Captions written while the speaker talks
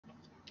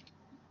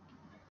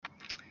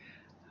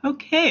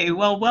Okay,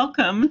 well,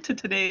 welcome to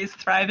today's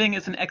Thriving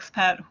as an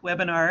Expat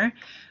webinar.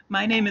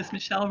 My name is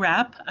Michelle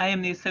Rapp. I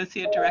am the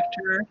Associate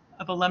Director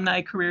of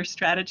Alumni Career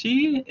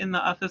Strategy in the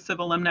Office of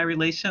Alumni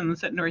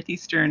Relations at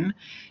Northeastern,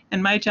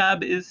 and my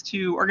job is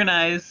to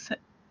organize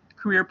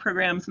career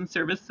programs and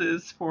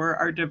services for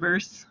our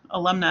diverse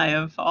alumni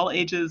of all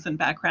ages and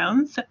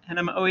backgrounds, and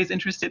I'm always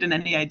interested in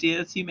any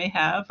ideas you may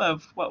have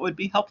of what would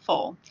be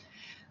helpful.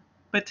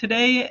 But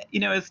today,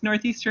 as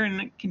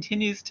Northeastern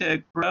continues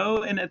to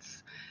grow in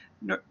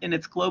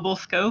its global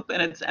scope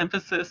and its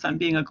emphasis on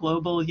being a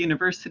global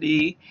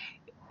university,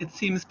 it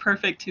seems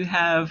perfect to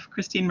have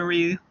Christine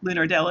Marie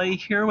Lunardelli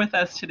here with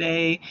us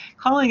today,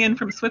 calling in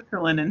from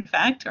Switzerland, in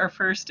fact, our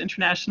first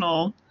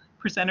international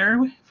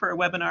presenter for a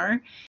webinar,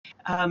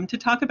 to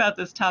talk about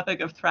this topic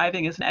of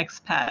thriving as an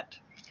expat.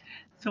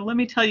 So let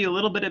me tell you a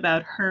little bit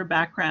about her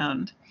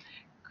background.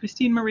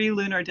 Christine Marie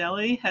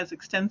Lunardelli has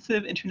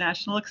extensive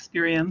international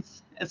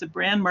experience as a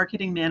brand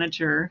marketing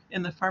manager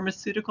in the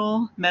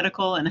pharmaceutical,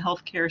 medical, and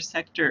healthcare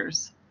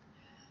sectors.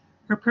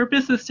 Her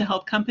purpose is to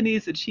help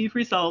companies achieve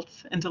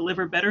results and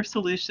deliver better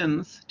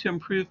solutions to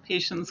improve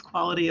patients'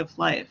 quality of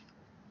life.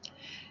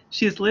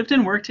 She has lived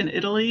and worked in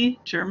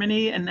Italy,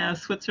 Germany, and now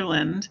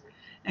Switzerland,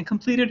 and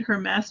completed her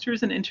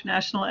Master's in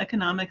International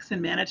Economics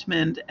and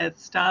Management at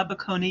Sta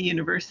Bocconi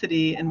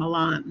University in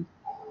Milan.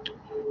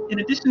 In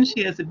addition,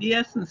 she has a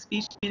BS in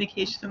Speech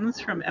Communications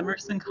from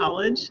Emerson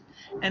College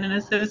and an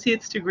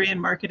associate's degree in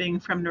marketing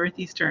from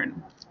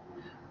Northeastern.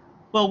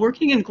 While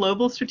working in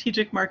global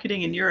strategic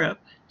marketing in Europe,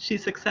 she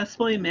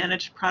successfully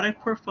managed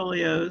product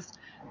portfolios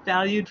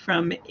valued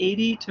from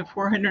 80 to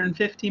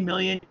 450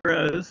 million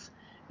euros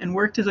and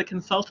worked as a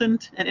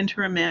consultant and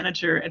interim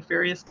manager at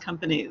various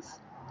companies.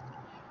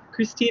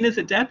 Christine is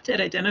adept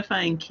at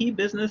identifying key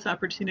business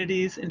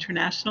opportunities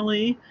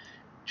internationally,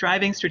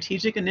 driving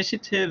strategic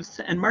initiatives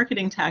and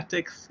marketing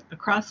tactics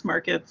across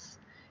markets,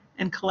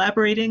 and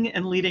collaborating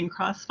and leading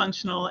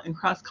cross-functional and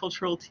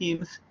cross-cultural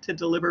teams to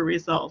deliver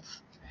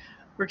results.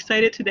 We're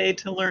excited today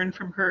to learn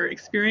from her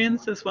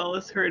experience as well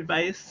as her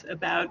advice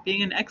about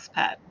being an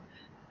expat.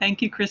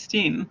 Thank you,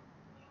 Christine.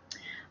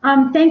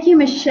 Thank you,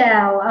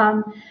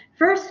 Michelle.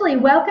 Firstly,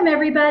 welcome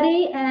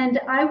everybody, and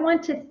I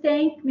want to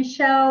thank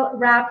Michelle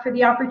Rapp for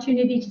the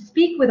opportunity to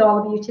speak with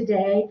all of you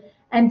today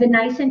and the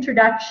nice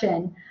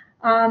introduction.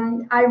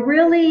 I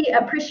really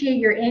appreciate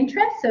your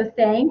interest, so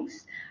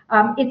thanks.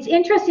 It's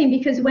interesting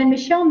because when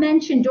Michelle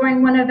mentioned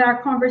during one of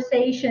our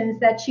conversations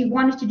that she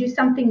wanted to do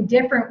something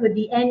different with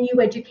the NU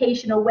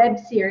educational web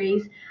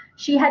series,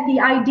 she had the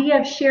idea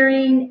of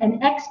sharing an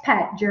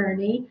expat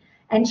journey,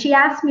 and she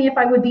asked me if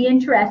I would be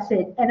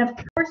interested. And of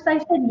course I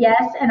said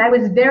yes, and I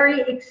was very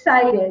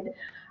excited,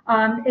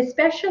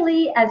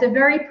 especially as a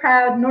very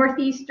proud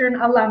Northeastern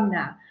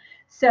alumna.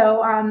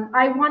 So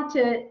I want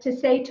to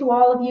say to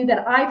all of you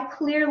that I've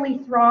clearly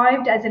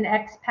thrived as an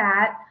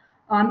expat.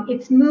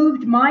 It's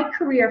moved my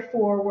career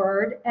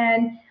forward,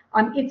 and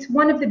it's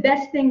one of the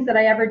best things that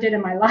I ever did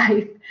in my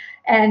life.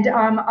 And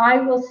I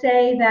will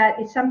say that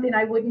it's something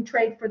I wouldn't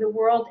trade for the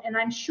world, and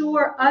I'm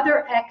sure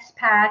other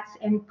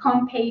expats and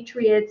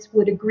compatriots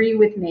would agree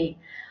with me.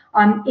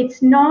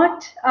 It's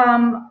not,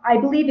 I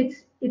believe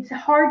it's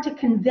hard to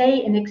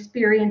convey an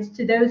experience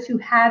to those who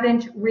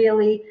haven't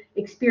really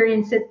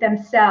experienced it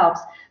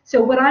themselves.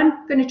 So what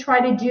I'm going to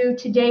try to do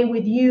today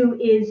with you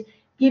is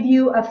give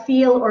you a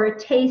feel or a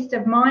taste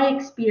of my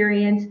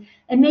experience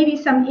and maybe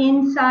some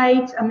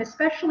insights,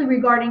 especially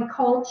regarding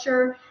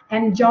culture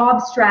and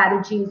job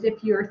strategies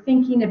if you're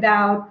thinking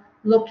about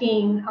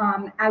looking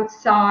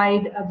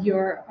outside of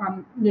your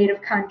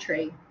native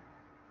country.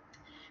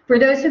 For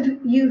those of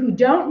you who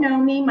don't know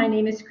me, my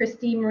name is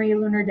Christine Marie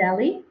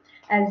Lunardelli,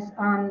 as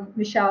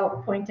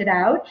Michelle pointed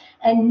out.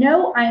 And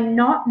no, I'm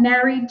not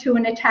married to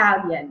an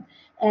Italian,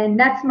 and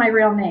that's my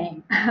real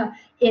name.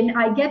 And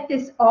I get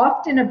this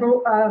often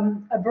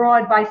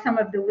abroad by some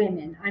of the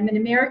women. I'm an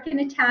American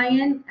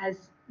Italian.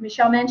 As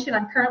Michelle mentioned,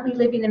 I'm currently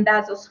living in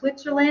Basel,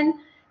 Switzerland,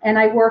 and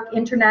I work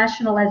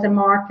international as a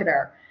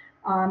marketer.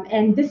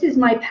 And this is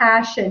my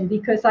passion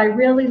because I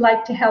really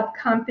like to help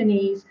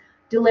companies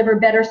deliver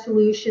better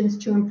solutions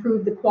to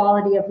improve the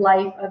quality of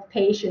life of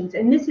patients.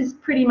 And this is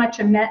pretty much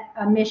a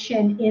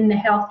mission in the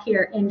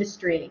healthcare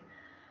industry.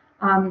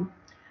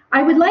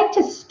 I would like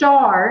to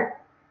start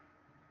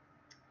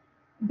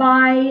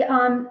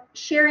by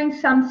sharing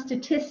some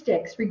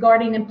statistics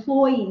regarding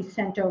employees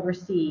sent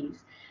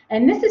overseas.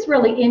 And this is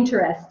really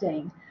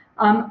interesting.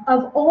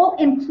 Of all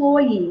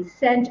employees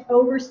sent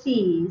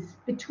overseas,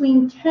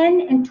 between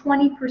 10 and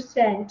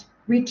 20%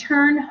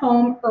 return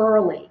home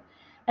early.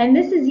 And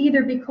this is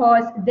either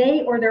because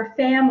they or their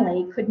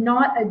family could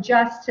not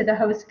adjust to the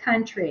host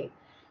country.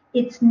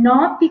 It's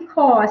not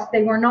because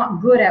they were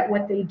not good at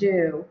what they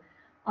do.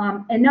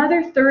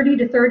 Another 30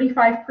 to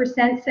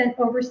 35% sent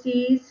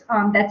overseas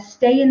that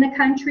stay in the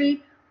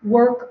country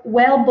work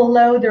well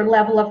below their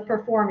level of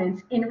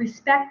performance in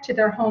respect to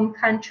their home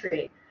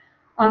country.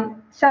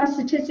 Some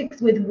statistics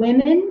with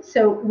women,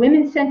 so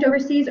women sent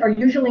overseas are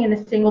usually in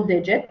the single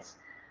digits.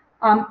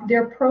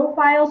 Their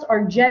profiles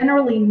are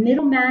generally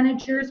middle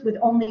managers, with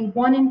only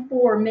 1 in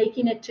 4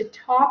 making it to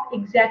top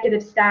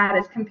executive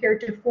status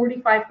compared to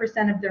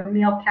 45% of their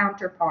male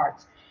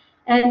counterparts.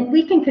 And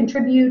we can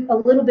contribute a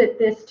little bit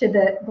this to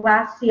the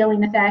glass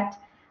ceiling effect,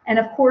 and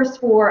of course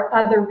for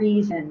other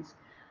reasons.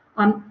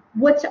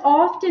 What's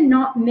often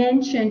not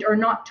mentioned or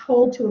not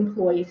told to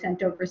employees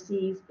sent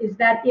overseas is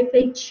that if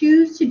they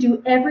choose to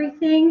do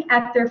everything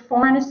at their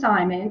foreign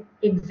assignment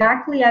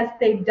exactly as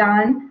they've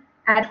done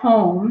at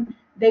home,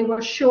 they will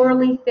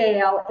surely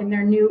fail in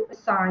their new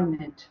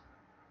assignment.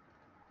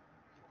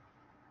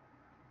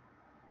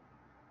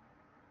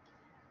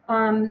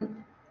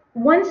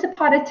 Once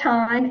upon a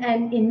time,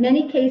 and in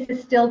many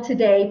cases still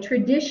today,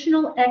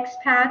 traditional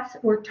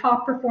expats were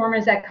top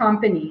performers at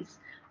companies.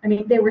 I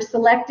mean, they were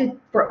selected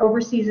for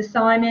overseas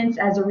assignments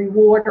as a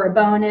reward or a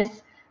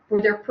bonus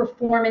for their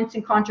performance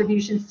and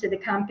contributions to the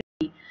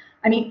company.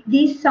 I mean,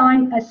 these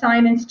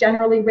assignments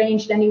generally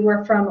ranged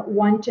anywhere from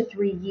 1 to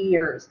 3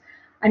 years.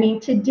 I mean,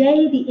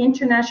 today the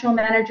international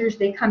managers,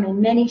 they come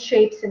in many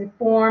shapes and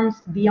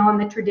forms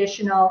beyond the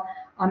traditional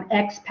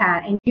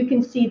expat. And you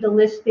can see the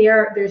list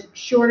there. There's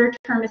shorter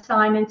term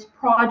assignments,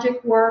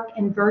 project work,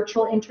 and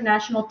virtual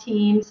international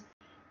teams,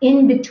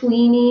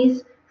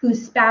 in-betweenies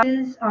whose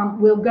spouses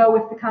will go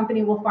if the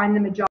company will find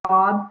them a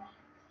job,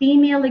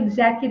 female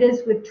executives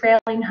with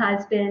trailing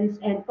husbands,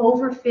 and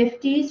over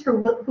 50s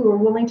who are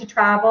willing to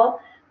travel,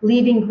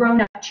 leaving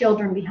grown-up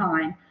children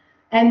behind.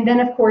 And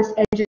then, of course,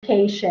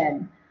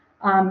 education.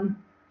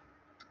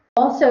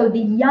 Also, the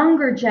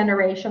younger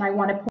generation, I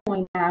want to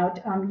point out,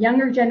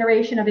 younger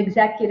generation of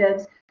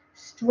executives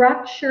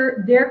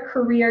structure their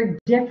career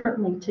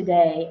differently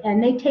today,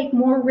 and they take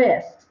more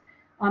risks.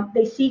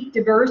 They seek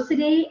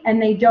diversity, and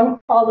they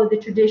don't follow the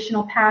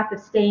traditional path of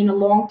staying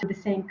along to the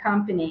same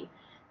company.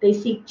 They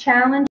seek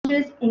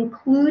challenges,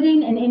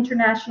 including an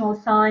international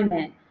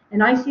assignment,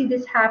 and I see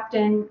this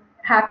happening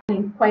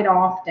quite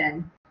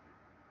often.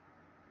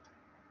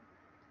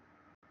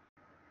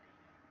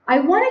 I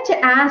wanted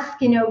to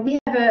ask, we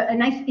have a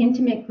nice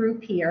intimate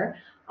group here.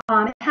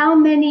 How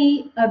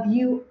many of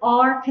you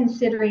are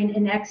considering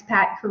an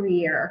expat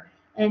career?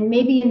 And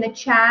maybe in the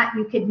chat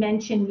you could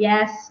mention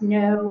yes,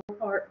 no,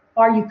 or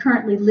are you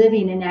currently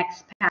living in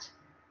expat?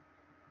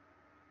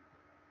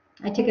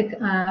 I took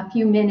a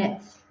few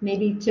minutes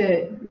maybe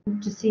to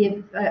see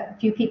if a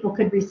few people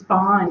could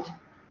respond.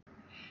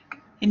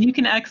 And you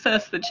can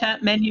access the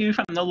chat menu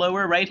from the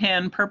lower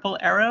right-hand purple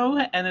arrow,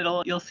 and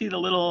you'll see the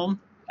little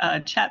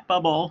chat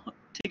bubble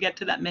to get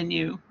to that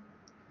menu.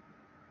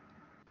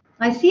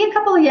 I see a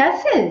couple of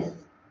yeses.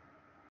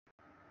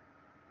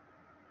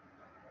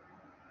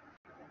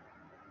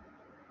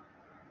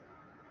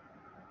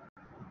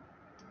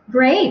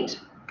 Great.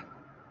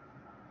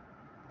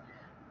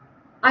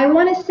 I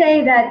want to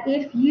say that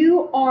if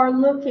you are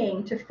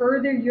looking to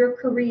further your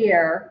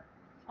career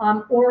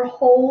or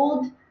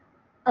hold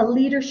a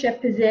leadership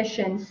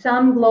position,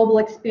 some global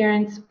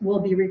experience will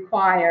be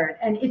required,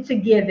 and it's a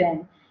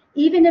given.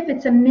 Even if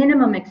it's a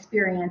minimum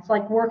experience,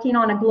 like working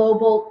on a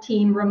global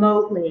team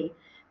remotely,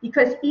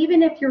 because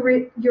even if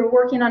you're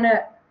working on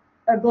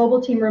a global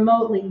team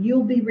remotely,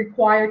 you'll be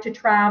required to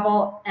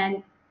travel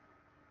and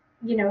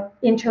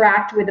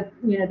interact with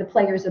the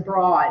players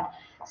abroad.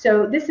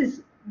 So this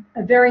is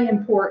a very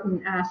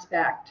important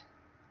aspect.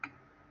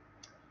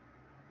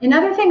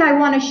 Another thing I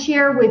want to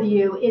share with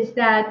you is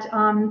that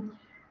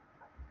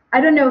I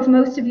don't know if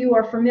most of you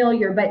are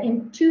familiar, but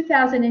in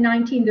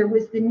 2019 there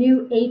was the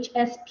new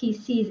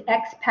HSPC's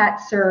Expat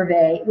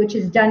Survey, which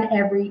is done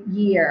every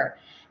year.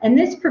 And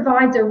this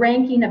provides a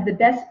ranking of the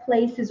best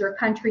places or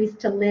countries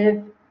to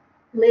live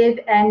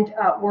and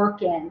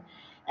work in.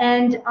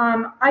 And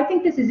I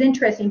think this is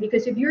interesting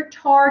because if you're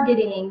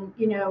targeting,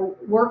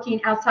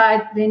 working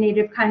outside the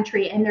native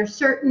country and there's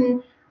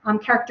certain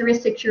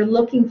characteristics you're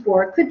looking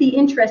for, it could be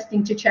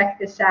interesting to check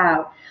this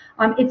out.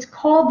 It's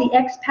called the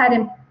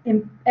Expat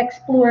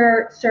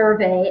Explorer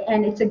Survey,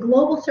 and it's a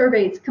global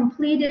survey. It's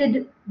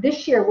completed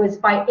this year was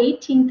by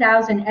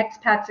 18,000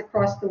 expats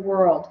across the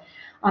world.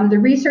 The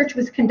research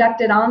was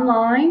conducted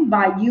online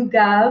by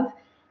YouGov.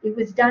 It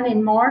was done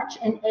in March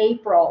and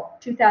April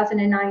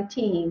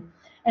 2019.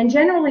 And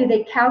generally,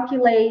 they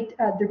calculate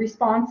the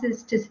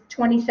responses to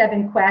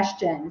 27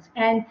 questions.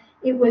 And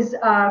it was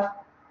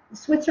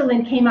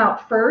Switzerland came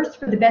out first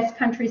for the best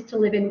countries to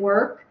live and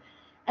work.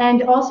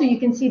 And also, you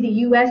can see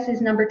the US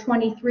is number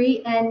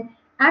 23. And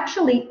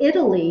actually,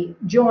 Italy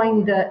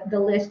joined the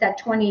list at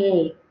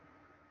 28.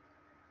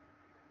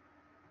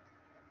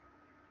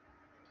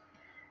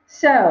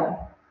 So,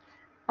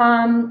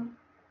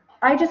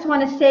 I just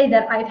want to say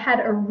that I've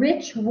had a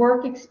rich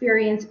work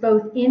experience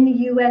both in the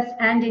US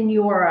and in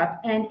Europe,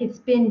 and it's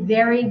been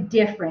very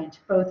different,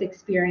 both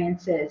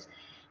experiences.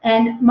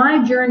 And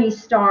my journey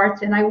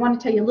starts, and I want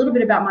to tell you a little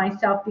bit about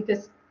myself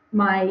because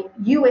my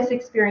US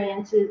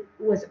experience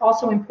was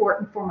also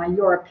important for my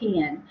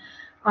European.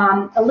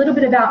 A little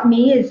bit about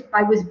me is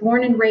I was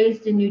born and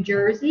raised in New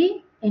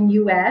Jersey in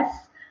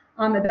US,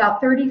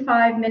 about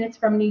 35 minutes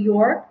from New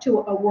York, to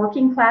a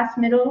working class,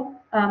 middle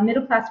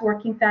class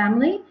working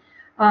family.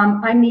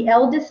 I'm the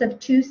eldest of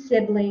two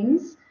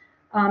siblings.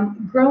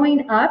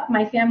 Growing up,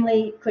 my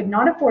family could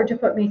not afford to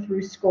put me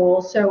through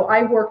school, so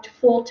I worked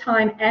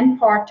full-time and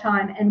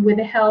part-time, and with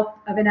the help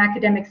of an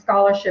academic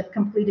scholarship,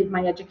 completed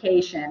my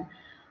education.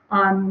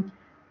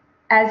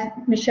 As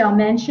Michelle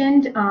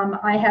mentioned,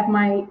 I have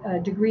my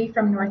degree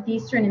from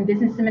Northeastern in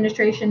Business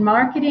Administration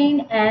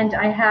Marketing, and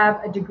I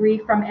have a degree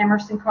from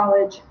Emerson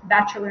College,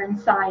 Bachelor in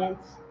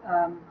Science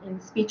in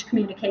Speech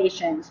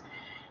Communications.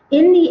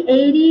 In the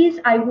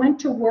 80s, I went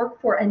to work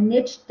for a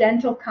niche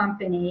dental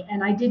company,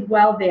 and I did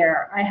well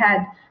there. I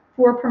had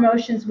 4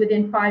 promotions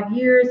within 5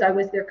 years. I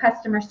was their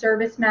customer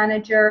service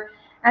manager.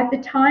 At the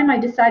time, I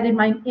decided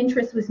my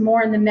interest was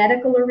more in the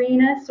medical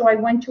arena, so I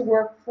went to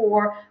work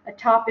for a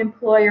top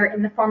employer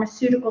in the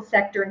pharmaceutical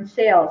sector in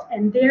sales.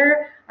 And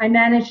there, I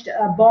managed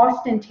a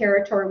Boston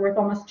territory worth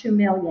almost $2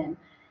 million.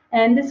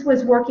 And this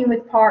was working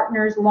with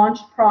partners,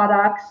 launched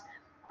products.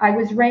 I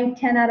was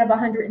ranked 10 out of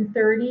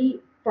 130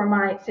 for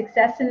my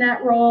success in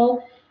that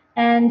role.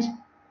 And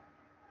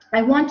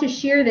I want to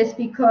share this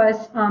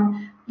because,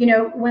 you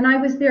know, when I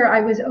was there, I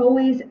was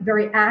always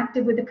very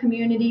active with the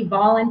community,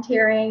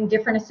 volunteering,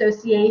 different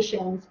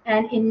associations.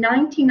 And in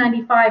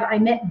 1995, I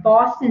met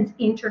Boston's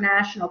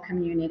international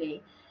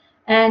community.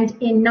 And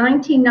in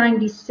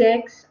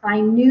 1996, I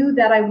knew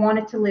that I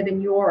wanted to live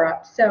in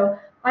Europe. So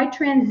I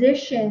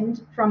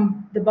transitioned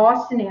from the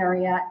Boston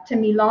area to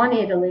Milan,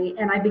 Italy,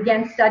 and I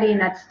began studying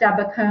at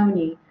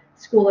Stabaconi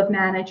School of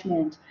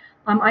Management.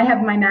 I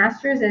have my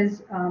master's,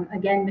 as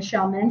again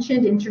Michelle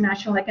mentioned,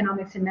 International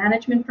Economics and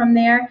Management from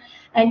there.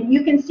 And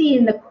you can see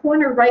in the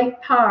corner right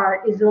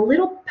part is a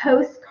little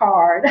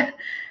postcard,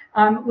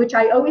 which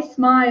I always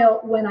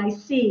smile when I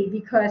see,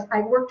 because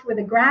I worked with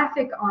a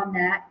graphic on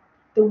that.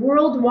 The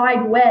World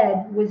Wide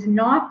Web was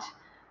not,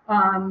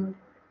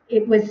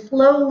 it was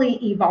slowly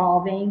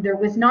evolving. There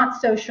was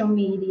not social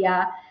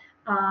media.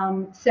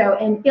 So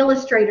an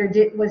Illustrator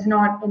was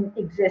not in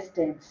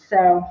existence.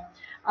 So.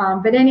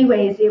 But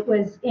anyways, it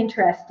was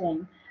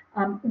interesting.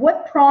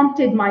 What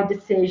prompted my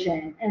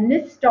decision? And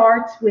this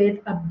starts with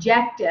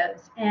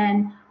objectives.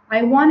 And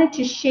I wanted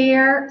to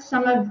share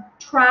some of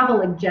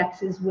travel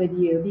objectives with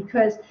you,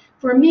 because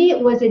for me, it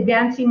was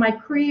advancing my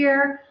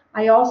career.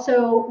 I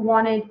also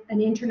wanted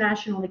an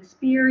international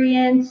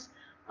experience.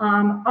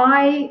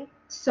 I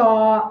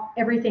saw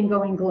everything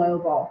going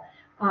global.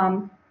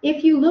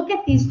 If you look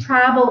at these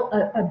travel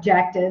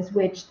objectives,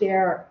 which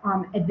they're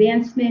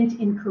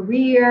advancement in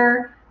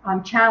career,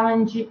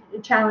 challenge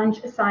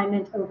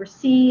assignment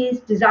overseas,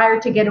 desire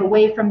to get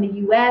away from the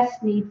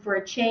US, need for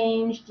a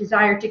change,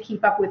 desire to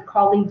keep up with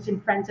colleagues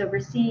and friends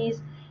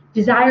overseas,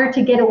 desire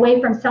to get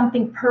away from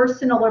something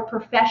personal or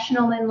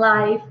professional in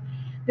life.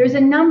 There's a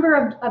number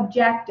of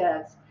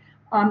objectives.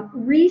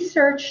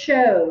 Research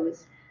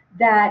shows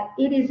that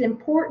it is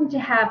important to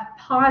have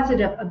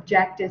positive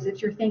objectives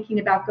if you're thinking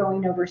about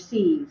going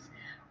overseas.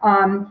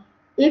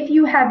 If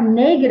you have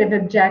negative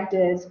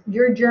objectives,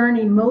 your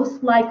journey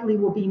most likely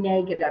will be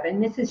negative,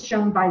 and this is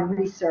shown by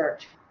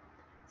research.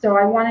 So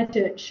I wanted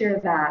to share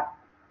that.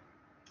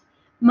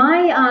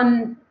 My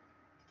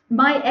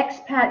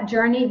expat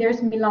journey,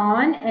 there's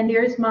Milan, and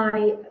there's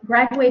my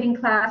graduating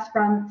class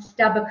from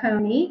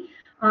Stabaconi.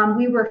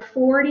 We were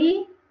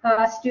 40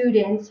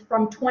 students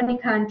from 20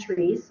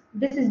 countries.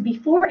 This is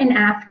before and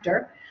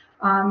after.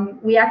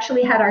 We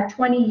actually had our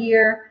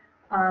 20-year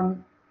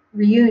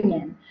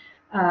reunion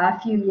a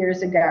few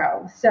years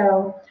ago.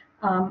 So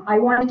I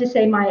wanted to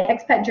say my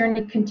expat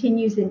journey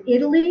continues in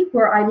Italy,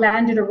 where I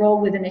landed a role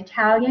with an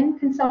Italian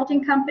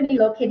consulting company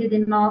located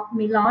in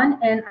Milan,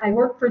 and I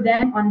worked for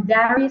them on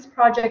various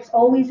projects,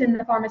 always in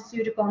the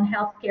pharmaceutical and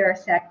healthcare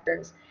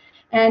sectors.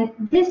 And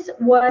this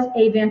was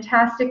a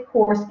fantastic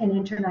course in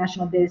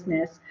international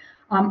business.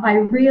 I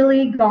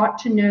really got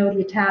to know the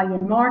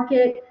Italian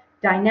market,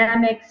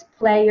 dynamics,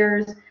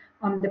 players.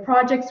 The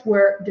projects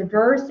were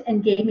diverse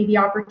and gave me the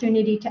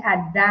opportunity to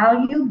add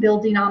value,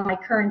 building on my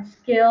current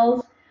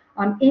skills.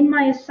 In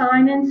my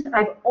assignments,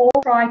 I've all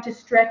tried to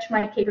stretch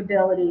my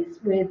capabilities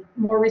with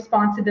more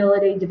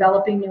responsibility,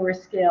 developing newer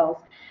skills.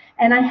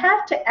 And I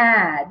have to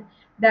add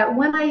that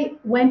when I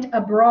went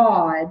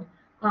abroad,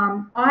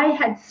 I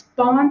had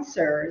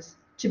sponsors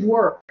to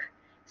work.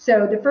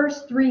 So the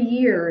first 3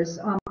 years,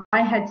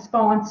 I had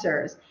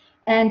sponsors.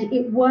 And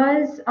it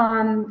was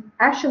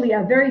actually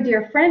a very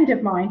dear friend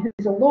of mine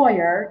who's a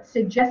lawyer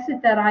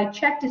suggested that I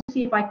check to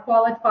see if I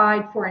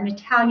qualified for an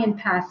Italian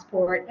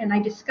passport. And I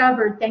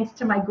discovered, thanks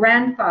to my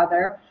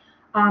grandfather,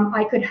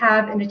 I could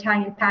have an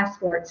Italian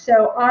passport.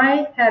 So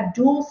I have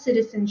dual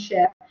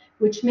citizenship,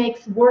 which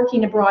makes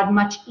working abroad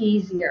much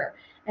easier.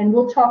 And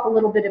we'll talk a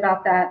little bit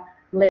about that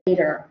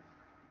later.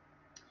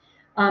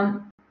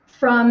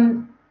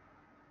 From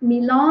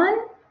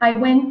Milan, I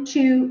went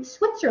to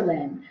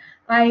Switzerland.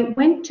 I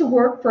went to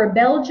work for a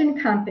Belgian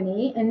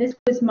company, and this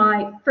was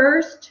my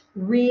first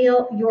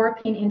real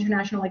European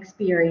international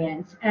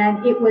experience.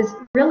 And it was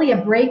really a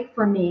break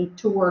for me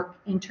to work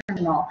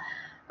international,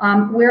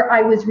 where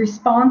I was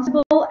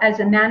responsible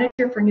as a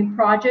manager for new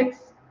projects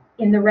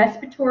in the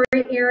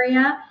respiratory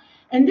area.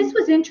 And this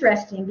was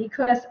interesting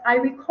because I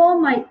recall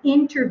my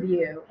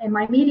interview and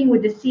my meeting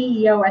with the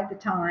CEO at the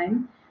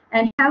time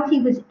and how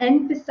he was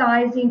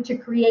emphasizing to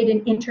create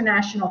an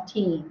international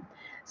team.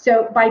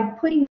 So by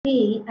putting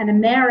me, an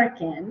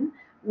American,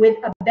 with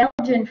a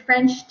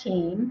Belgian-French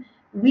team,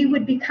 we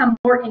would become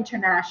more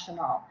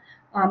international.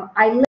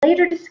 I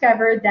later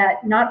discovered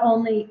that not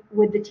only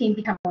would the team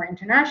become more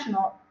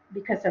international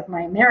because of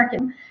my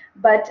American,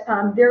 but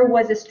there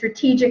was a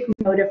strategic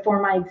motive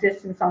for my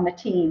existence on the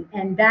team,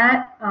 and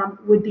that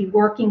would be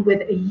working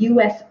with a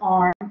U.S.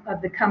 arm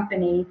of the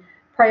company,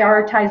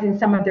 prioritizing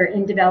some of their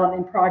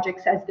in-development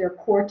projects as their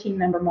core team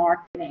member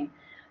marketing.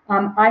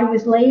 I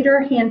was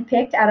later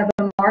handpicked out of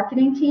a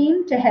marketing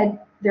team to head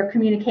their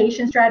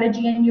communication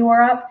strategy in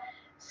Europe,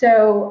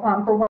 so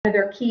for one of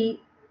their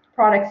key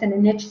products in a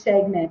niche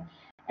segment.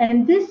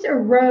 And this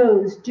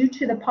arose due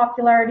to the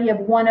popularity of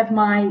one of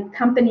my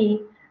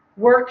company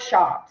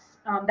workshops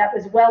that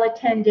was well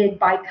attended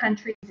by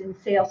countries and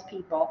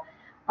salespeople.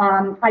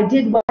 I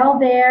did well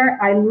there.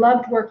 I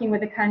loved working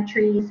with the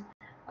countries.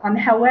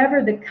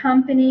 However, the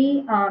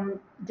company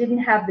didn't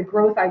have the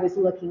growth I was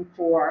looking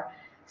for.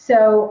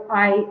 So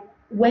I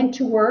went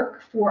to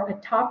work for a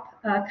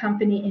top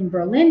company in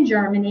Berlin,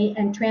 Germany,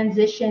 and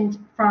transitioned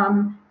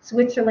from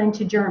Switzerland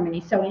to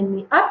Germany. So in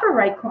the upper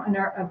right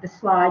corner of the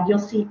slide, you'll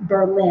see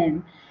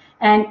Berlin.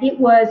 And it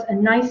was a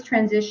nice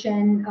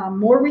transition,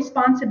 more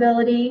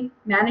responsibility,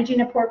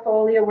 managing a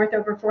portfolio worth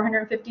over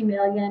 450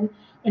 million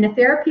in a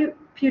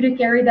therapeutic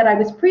area that I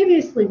was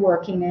previously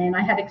working in.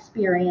 I had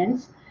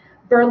experience.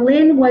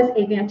 Berlin was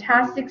a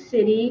fantastic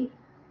city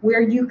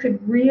where you could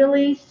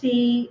really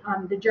see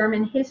the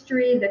German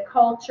history, the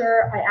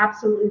culture. I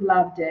absolutely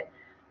loved it.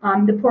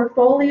 The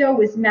portfolio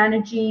was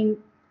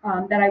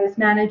that I was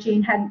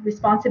managing had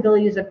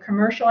responsibilities of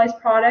commercialized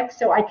products.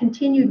 So I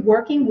continued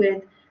working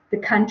with the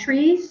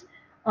countries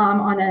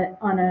on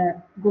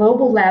a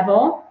global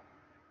level.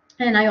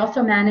 And I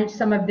also managed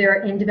some of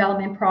their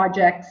in-development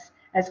projects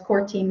as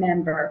core team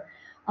member.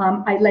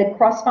 I led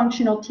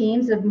cross-functional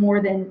teams of more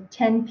than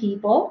 10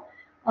 people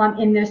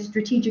in their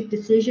strategic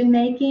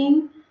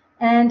decision-making.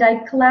 And I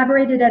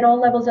collaborated at all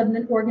levels of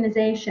the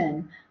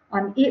organization.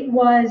 It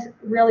was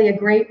really a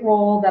great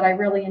role that I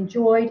really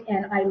enjoyed,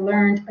 and I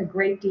learned a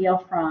great deal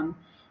from.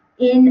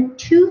 In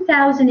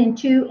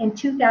 2002 and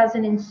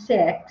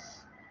 2006,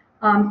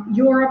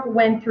 Europe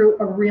went through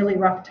a really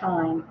rough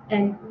time.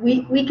 And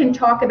we can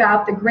talk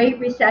about the Great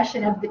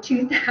Recession of the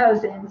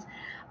 2000s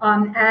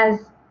as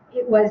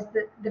it was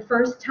the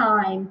first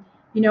time,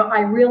 I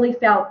really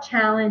felt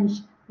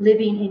challenged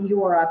living in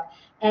Europe.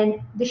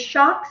 And the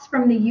shocks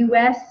from the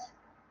US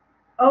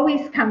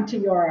always come to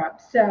Europe.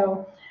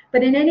 So,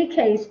 but in any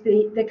case,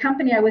 the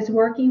company I was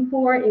working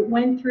for, it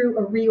went through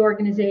a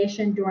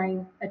reorganization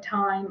during a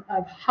time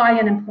of high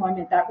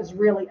unemployment that was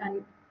really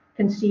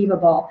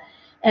inconceivable.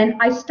 And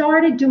I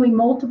started doing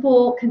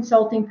multiple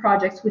consulting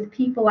projects with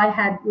people I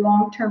had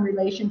long-term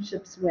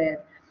relationships with.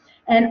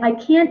 And I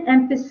can't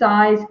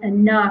emphasize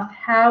enough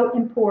how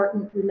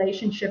important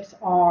relationships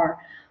are.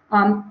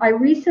 I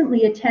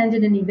recently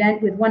attended an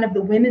event with one of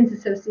the women's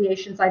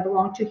associations I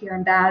belong to here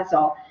in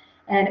Basel,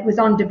 and it was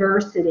on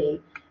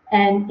diversity.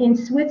 And in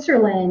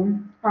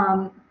Switzerland,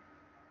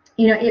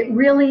 it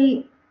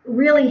really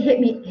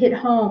hit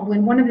home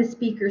when one of the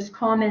speakers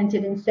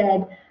commented and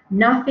said,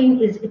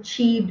 "Nothing is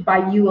achieved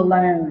by you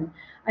alone."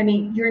 I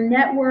mean, your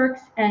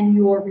networks and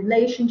your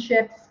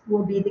relationships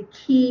will be the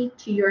key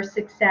to your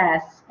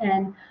success.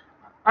 And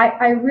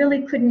I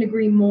really couldn't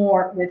agree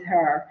more with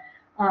her.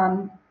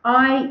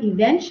 I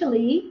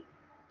eventually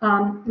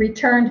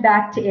returned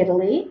back to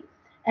Italy,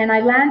 and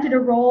I landed a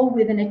role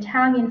with an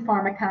Italian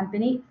pharma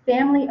company,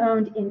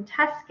 family-owned in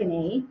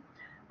Tuscany,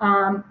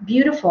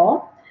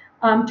 beautiful,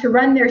 to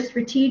run their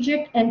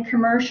strategic and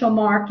commercial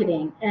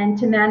marketing and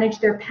to manage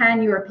their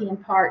pan-European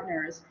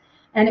partners.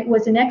 And it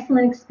was an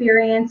excellent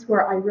experience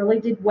where I really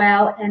did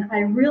well, and I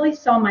really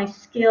saw my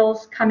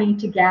skills coming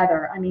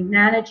together. I mean,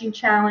 managing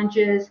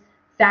challenges,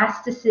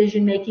 fast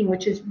decision-making,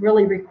 which is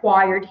really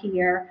required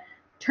here,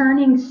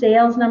 turning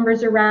sales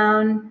numbers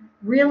around,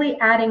 really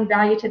adding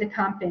value to the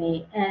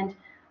company. And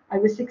I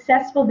was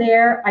successful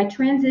there. I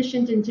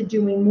transitioned into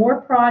doing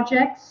more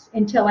projects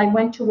until I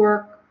went to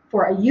work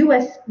for a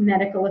US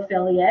medical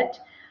affiliate.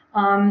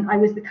 I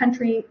was the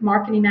country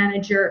marketing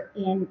manager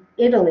in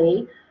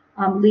Italy,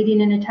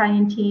 leading an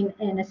Italian team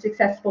in a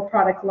successful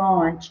product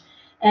launch.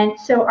 And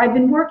so I've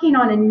been working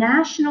on a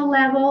national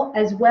level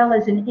as well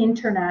as an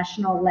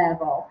international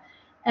level.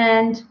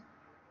 And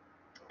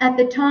at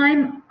the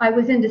time, I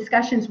was in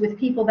discussions with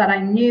people that I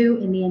knew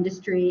in the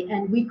industry,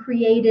 and we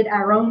created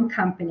our own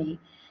company.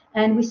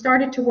 And we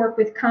started to work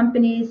with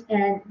companies,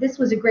 and this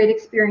was a great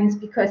experience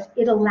because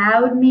it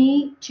allowed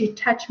me to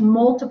touch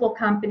multiple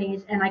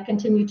companies, and I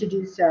continue to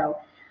do so.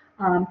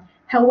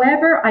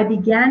 However, I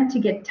began to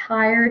get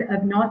tired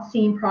of not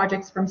seeing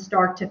projects from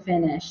start to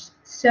finish.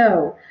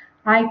 So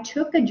I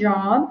took a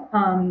job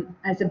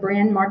as a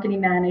brand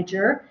marketing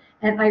manager,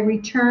 and I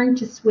returned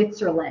to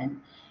Switzerland.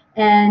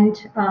 And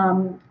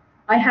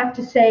I have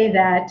to say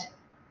that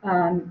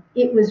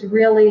it was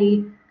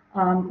really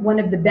one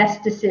of the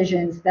best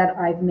decisions that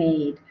I've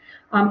made.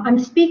 I'm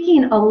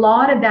speaking a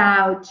lot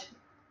about,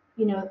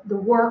 the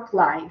work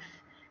life.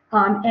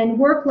 And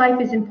work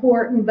life is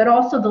important, but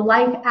also the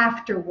life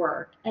after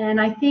work. And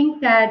I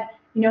think that,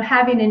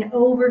 having an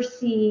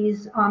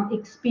overseas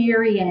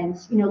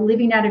experience,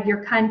 living out of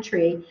your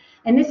country,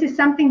 and this is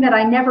something that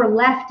I never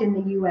left in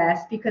the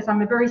US because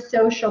I'm a very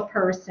social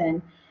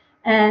person.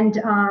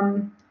 And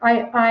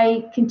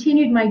I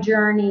continued my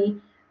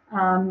journey,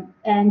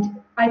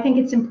 and I think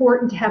it's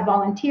important to have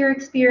volunteer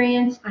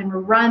experience. I'm a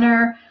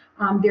runner.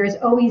 There's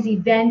always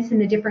events in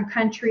the different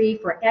country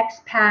for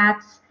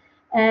expats.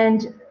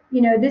 And,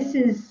 this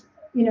is,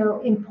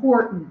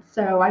 important.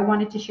 So I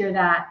wanted to share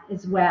that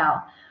as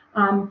well.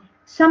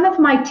 Some of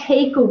my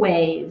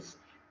takeaways,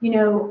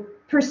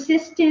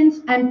 persistence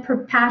and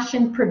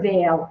passion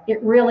prevail.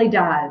 It really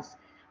does.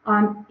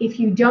 If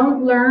you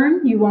don't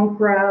learn, you won't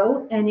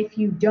grow. And if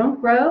you don't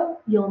grow,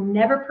 you'll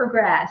never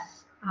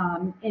progress.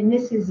 And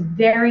this is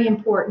very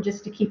important,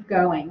 just to keep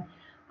going.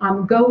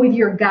 Go with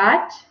your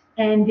gut,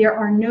 and there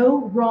are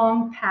no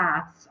wrong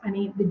paths. I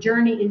mean, the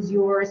journey is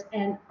yours,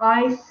 and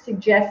I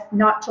suggest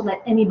not to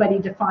let anybody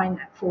define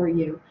that for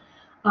you.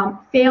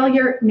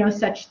 Failure, no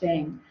such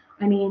thing.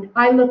 I mean,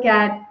 I look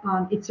at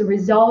it's a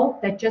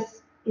result that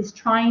just is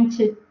trying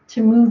to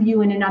move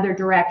you in another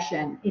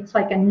direction. It's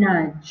like a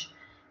nudge.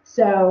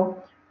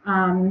 So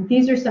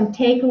these are some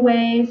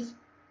takeaways.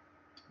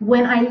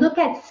 When I look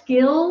at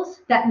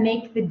skills that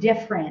make the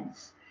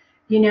difference,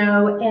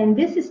 and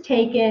this is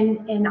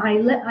taken, and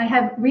I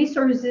have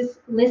resources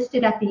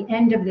listed at the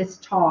end of this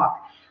talk,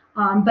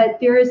 but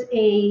there is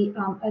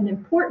an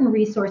important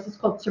resource. It's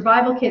called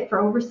Survival Kit for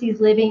Overseas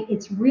Living.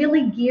 It's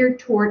really geared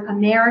toward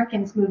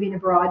Americans moving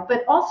abroad,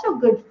 but also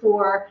good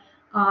for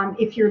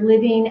if you're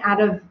living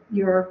out of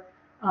your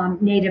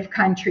native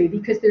country,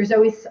 because there's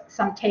always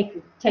some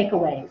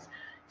takeaways.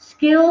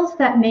 Skills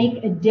that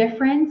make a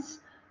difference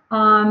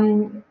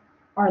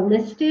are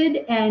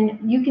listed, and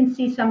you can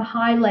see some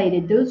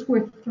highlighted. Those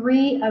were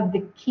 3 of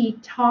the key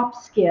top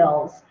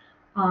skills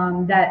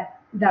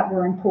that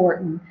were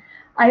important.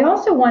 I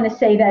also want to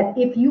say that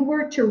if you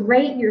were to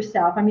rate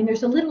yourself, I mean,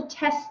 there's a little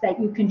test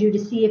that you can do to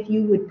see if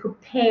you would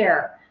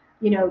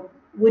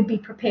be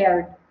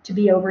prepared to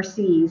be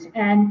overseas.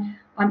 And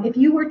if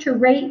you were to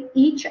rate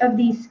each of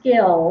these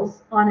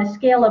skills on a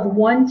scale of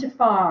 1 to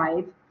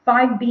 5,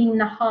 5 being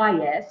the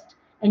highest,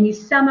 and you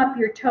sum up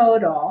your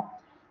total,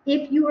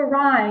 if you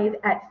arrive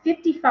at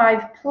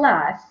 55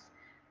 plus,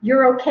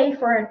 you're okay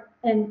for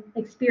an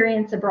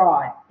experience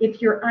abroad.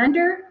 If you're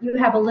under, you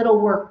have a little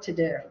work to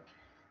do.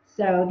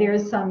 So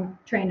there's some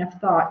train of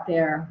thought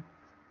there.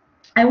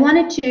 I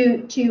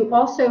wanted to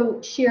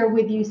also share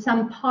with you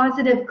some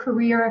positive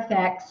career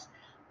effects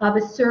of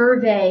a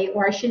survey,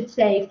 or I should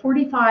say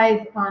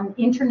 45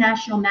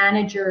 international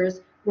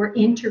managers were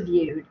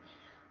interviewed.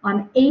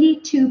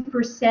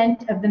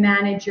 82% of the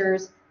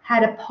managers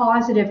had a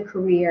positive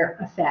career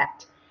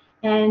effect.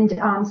 And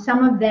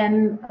some of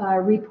them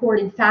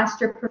reported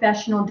faster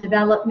professional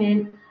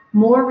development,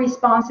 more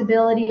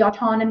responsibility,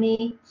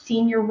 autonomy,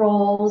 senior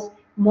roles,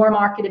 more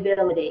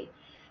marketability.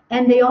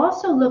 And they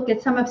also looked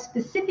at some of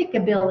specific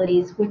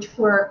abilities, which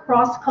were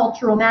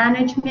cross-cultural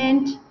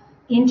management,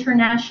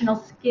 international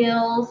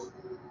skills,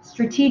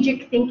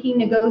 strategic thinking,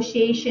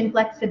 negotiation,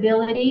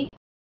 flexibility.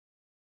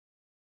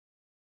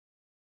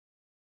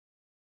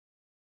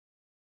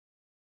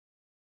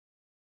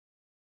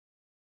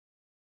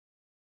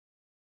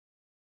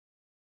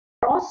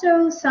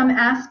 Also some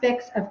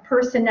aspects of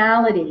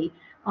personality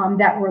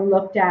that were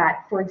looked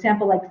at. For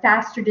example, like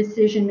faster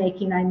decision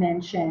making I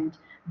mentioned,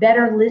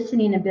 better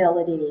listening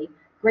ability,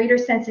 greater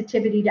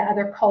sensitivity to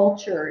other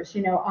cultures,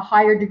 a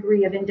higher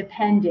degree of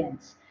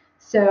independence.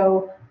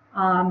 So,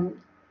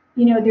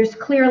 there's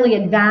clearly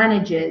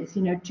advantages,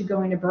 to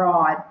going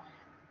abroad.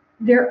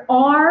 There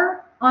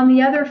are, on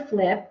the other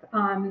flip,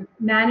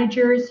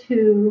 managers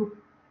who,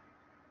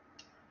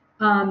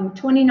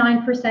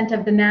 29%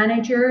 of the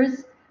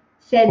managers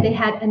said they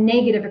had a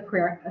negative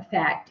career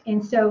effect.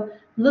 And so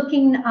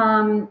looking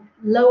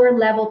lower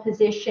level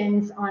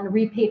positions on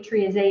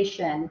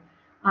repatriation,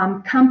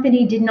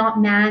 company did not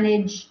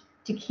manage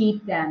to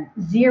keep them,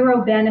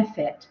 0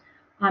 benefit,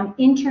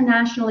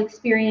 international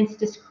experience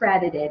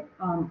discredited,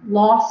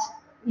 lost,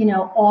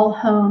 all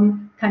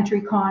home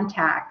country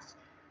contacts,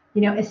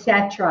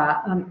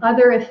 etc.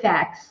 Other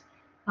effects,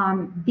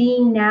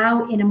 being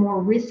now in a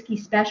more risky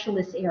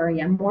specialist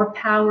area, more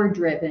power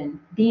driven,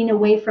 being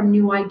away from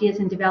new ideas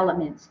and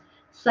developments,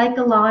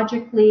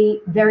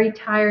 psychologically very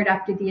tired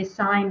after the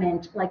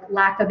assignment, like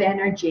lack of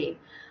energy.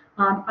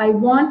 I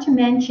want to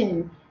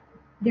mention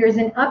there's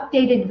an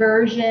updated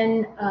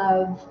version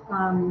of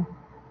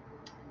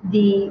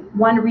the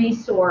one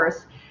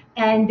resource,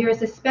 and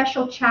there's a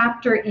special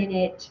chapter in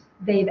it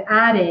they've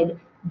added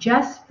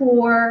just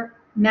for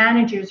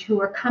managers who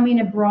are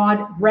coming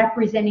abroad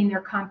representing their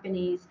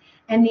companies,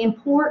 and the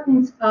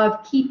importance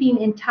of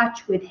keeping in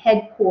touch with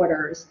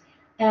headquarters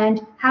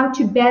and how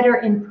to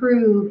better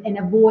improve and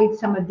avoid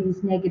some of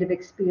these negative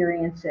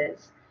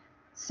experiences.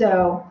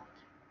 So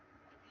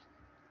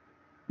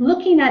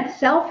looking at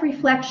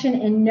self-reflection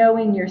and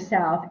knowing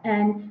yourself.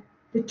 And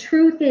the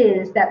truth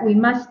is that we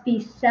must be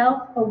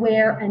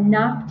self-aware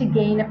enough to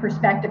gain a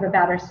perspective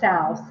about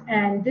ourselves.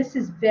 And this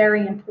is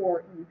very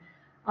important.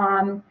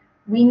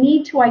 We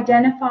need to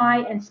identify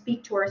and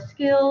speak to our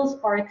skills,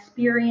 our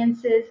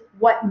experiences,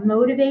 what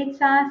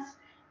motivates us,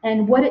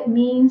 and what it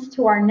means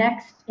to our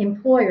next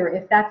employer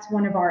if that's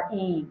one of our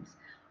aims.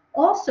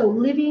 Also,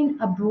 living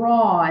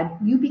abroad,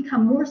 you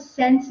become more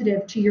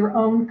sensitive to your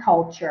own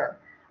culture.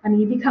 I mean,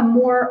 you become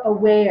more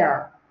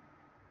aware.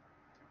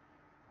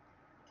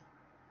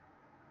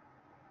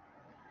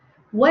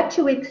 What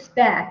to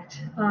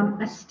expect,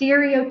 a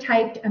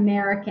stereotyped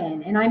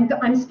American, and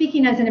I'm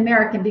speaking as an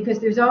American because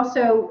there's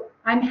also,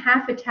 I'm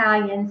half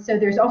Italian, so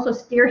there's also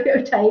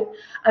stereotype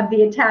of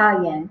the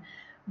Italian.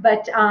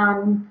 But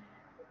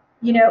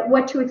you know,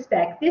 what to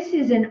expect. This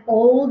is an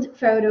old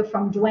photo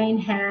from Dwayne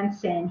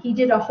Hansen. He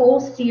did a whole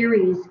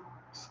series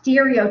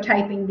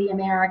stereotyping the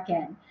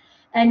American.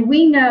 And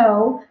we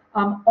know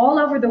all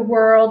over the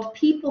world,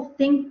 people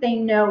think they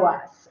know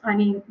us. I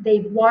mean,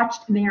 they've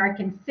watched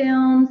American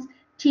films,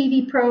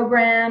 TV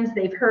programs,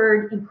 they've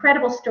heard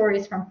incredible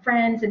stories from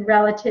friends and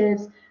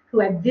relatives who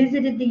have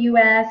visited the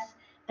US,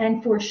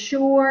 and for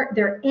sure,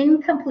 their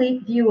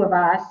incomplete view of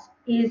us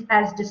is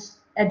as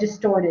a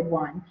distorted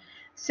one.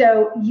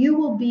 So you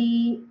will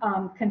be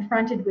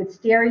confronted with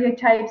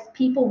stereotypes.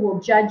 People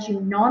will judge you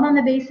not on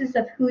the basis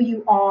of who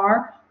you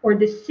are or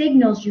the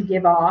signals you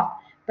give off,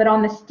 but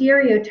on the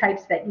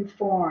stereotypes that you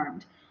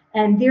formed.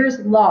 And there's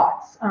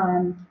lots.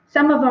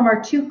 Some of them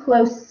are too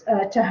close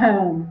to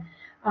home.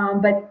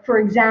 But for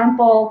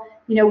example,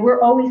 you know,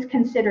 we're always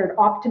considered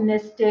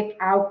optimistic,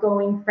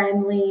 outgoing,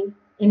 friendly,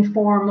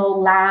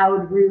 informal,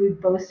 loud,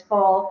 rude,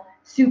 boastful,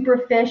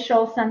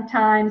 superficial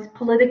sometimes,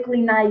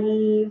 politically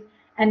naive,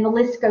 and the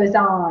list goes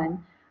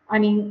on. I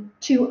mean,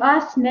 to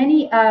us,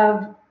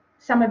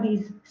 some of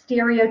these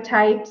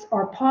stereotypes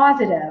are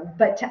positive,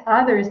 but to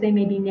others, they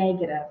may be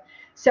negative.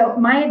 So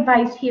my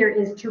advice here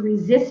is to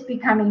resist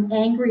becoming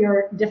angry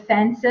or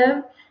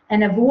defensive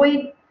and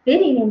avoid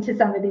fitting into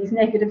some of these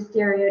negative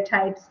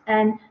stereotypes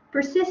and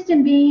persist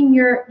in being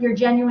your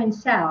genuine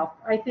self.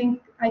 I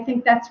think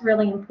that's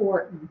really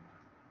important.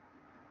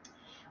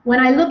 When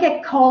I look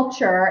at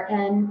culture,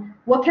 and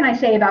what can I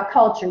say about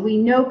culture? We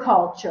know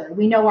culture.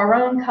 We know our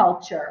own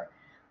culture.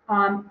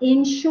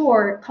 In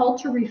short,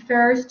 culture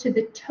refers to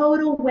the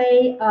total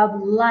way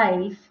of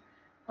life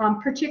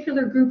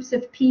particular groups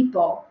of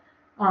people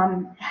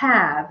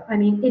have. I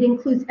mean, it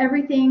includes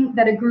everything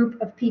that a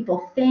group of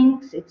people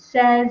thinks, it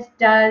says,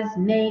 does,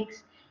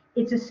 makes.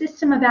 It's a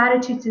system of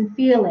attitudes and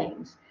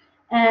feelings.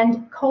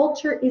 And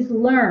culture is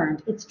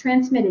learned. It's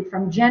transmitted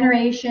from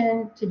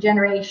generation to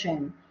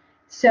generation.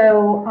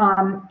 So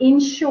in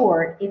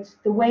short, it's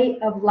the way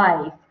of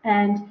life,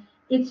 and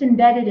it's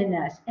embedded in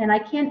us. And I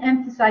can't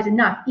emphasize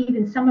enough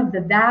even some of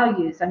the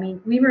values. I mean,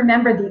 we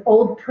remember the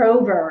old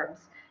proverbs,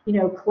 you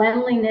know,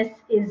 cleanliness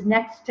is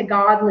next to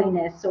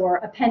godliness, or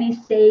a penny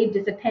saved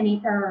is a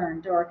penny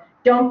earned, or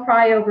don't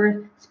cry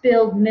over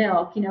spilled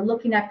milk, you know,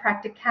 looking at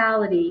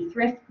practicality,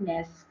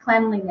 thriftness,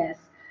 cleanliness.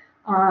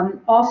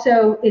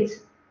 Also,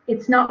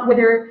 it's not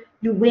whether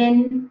you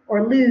win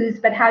or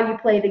lose, but how you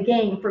play the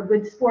game for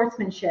good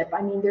sportsmanship.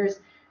 I mean, there's,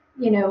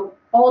 you know,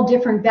 all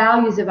different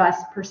values of us,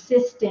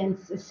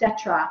 persistence,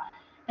 etc.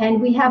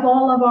 And we have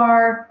all of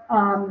our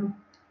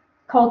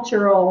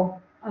cultural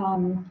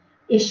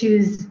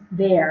issues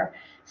there.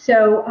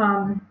 So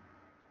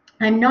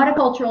I'm not a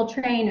cultural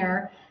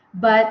trainer,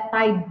 but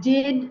I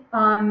did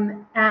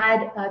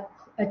add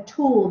a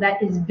tool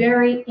that is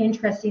very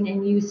interesting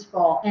and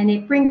useful, and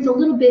it brings a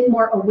little bit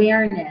more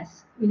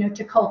awareness, you know,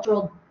 to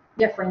cultural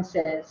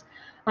differences.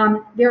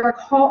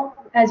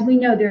 As we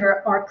know,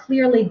 there are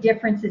clearly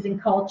differences in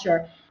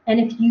culture, and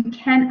if you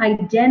can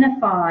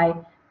identify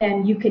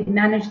them, you could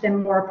manage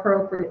them more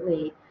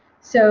appropriately.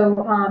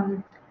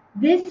 So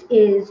this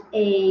is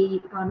a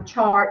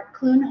chart,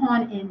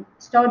 Kluhnhahn and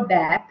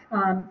Stodbeck.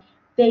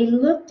 They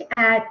looked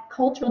at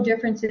cultural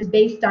differences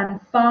based on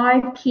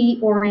 5 key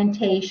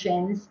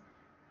orientations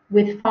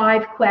with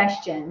 5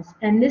 questions.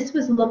 And this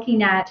was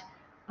looking at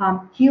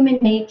human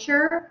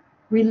nature,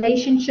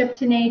 relationship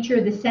to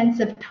nature, the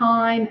sense of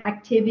time,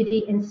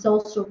 activity, and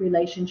social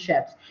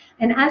relationships.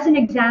 And as an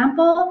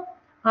example,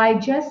 I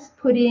just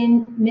put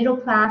in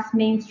middle-class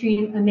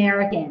mainstream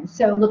Americans.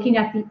 So looking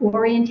at the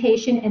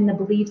orientation and the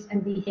beliefs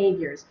and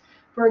behaviors.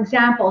 For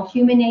example,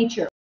 human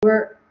nature,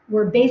 we're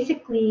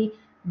basically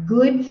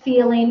good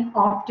feeling,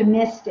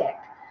 optimistic.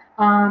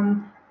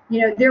 You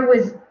know, there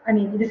was, I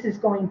mean, this is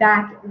going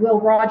back, Will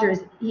Rogers,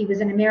 he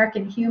was an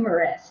American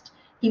humorist.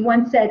 He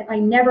once said, I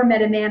never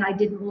met a man I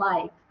didn't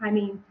like. I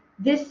mean,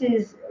 this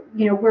is,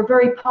 you know, we're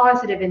very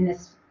positive in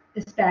this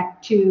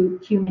respect to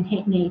human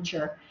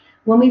nature.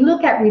 When we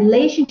look at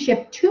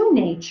relationship to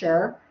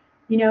nature,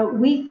 you know,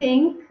 we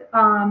think,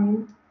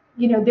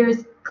 you know,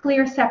 there's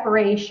clear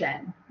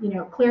separation,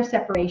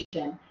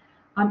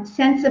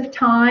 sense of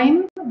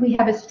time, we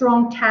have a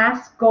strong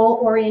task goal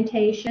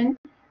orientation.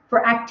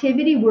 For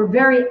activity, we're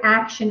very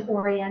action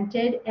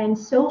oriented, and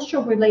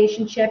social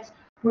relationships,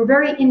 We're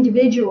very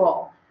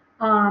individual.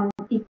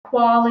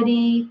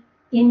 Equality,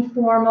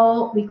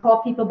 informal, we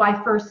call people by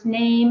first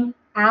name,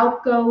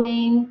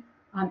 outgoing,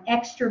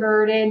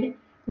 extroverted.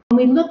 When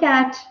we look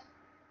at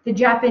the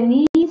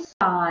Japanese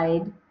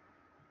side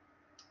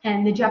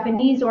and the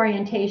Japanese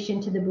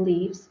orientation to the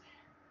beliefs,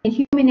 in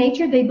human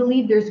nature, they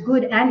believe there's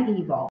good and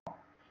evil.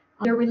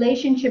 Their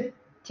relationship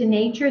to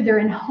nature, they're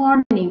in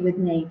harmony with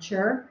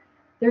nature.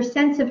 Their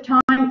sense of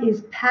time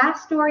is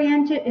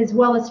past-oriented as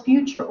well as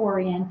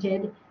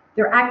future-oriented.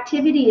 Their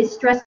activity is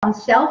stressed on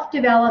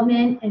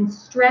self-development and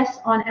stress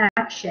on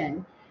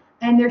action.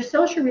 And their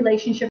social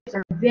relationships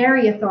are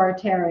very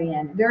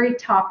authoritarian, very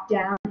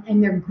top-down,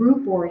 and they're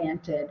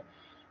group-oriented.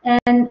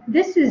 And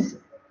this is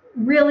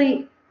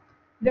really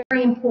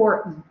very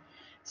important.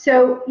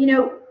 So, you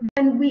know,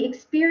 when we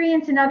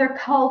experience another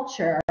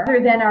culture other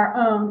than our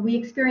own, we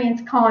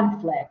experience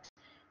conflict,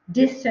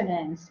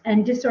 dissonance,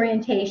 and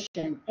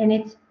disorientation, and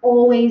it's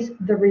always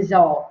the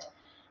result.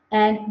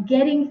 And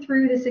getting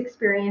through this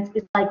experience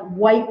is like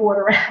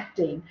whitewater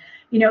rafting.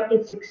 You know,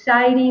 it's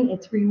exciting,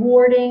 it's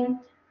rewarding,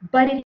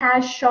 but it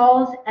has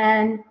shoals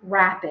and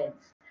rapids.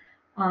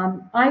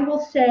 I will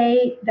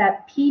say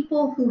that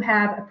people who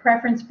have a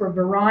preference for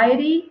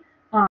variety,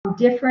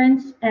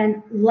 difference,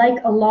 and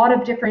like a lot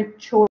of different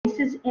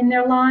choices in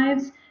their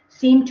lives,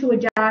 seem to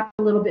adapt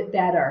a little bit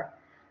better.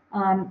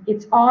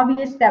 It's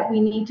obvious that we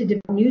need to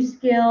develop new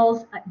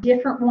skills,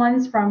 different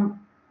ones from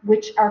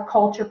which our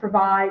culture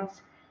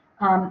provides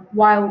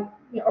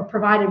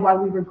provided while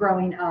we were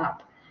growing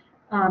up.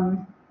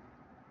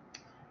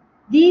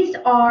 These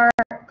are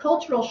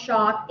cultural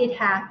shock. It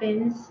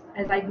happens,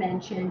 as I've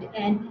mentioned,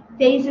 and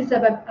phases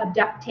of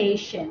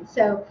adaptation.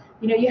 So,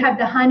 you know, you have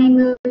the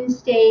honeymoon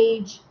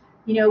stage,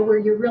 you know, where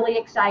you're really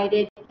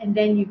excited, and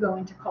then you go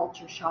into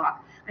culture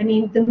shock. I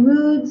mean, the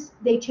moods,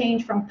 they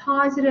change from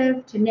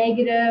positive to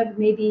negative,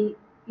 maybe,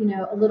 you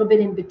know, a little bit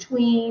in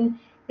between.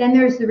 Then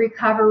there's the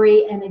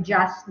recovery and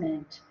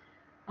adjustment.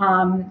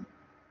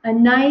 A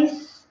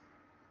nice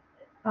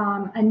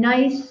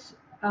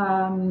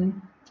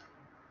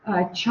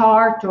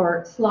chart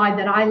or slide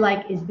that I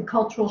like is the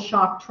cultural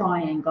shock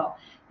triangle,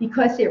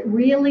 because it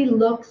really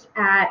looks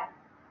at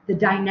the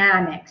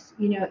dynamics.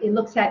 You know, it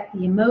looks at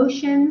the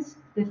emotions,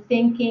 the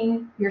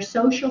thinking, your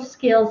social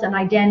skills, and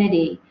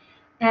identity.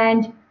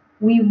 And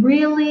we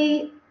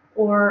really,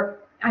 or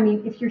I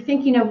mean, if you're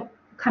thinking of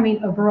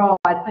coming abroad,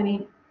 I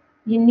mean,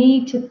 you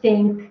need to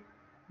think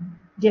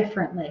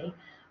differently.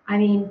 I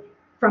mean,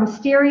 from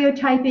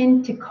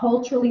stereotyping to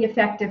culturally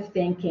effective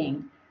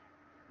thinking.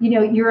 You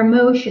know, your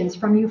emotions,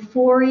 from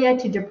euphoria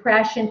to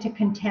depression to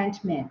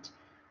contentment.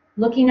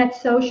 Looking at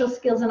social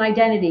skills and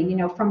identity, you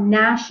know, from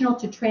national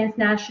to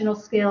transnational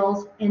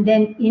skills, and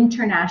then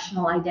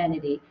international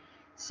identity.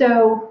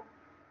 So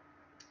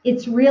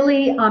it's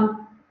really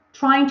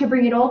trying to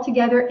bring it all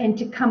together and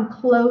to come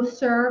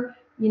closer,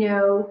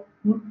 moving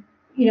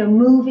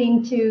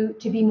to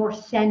be more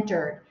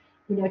centered,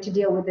 you know, to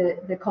deal with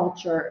the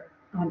culture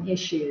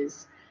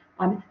issues.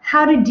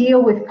 How to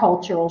deal with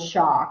cultural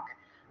shock.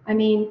 I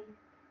mean,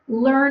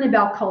 learn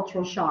about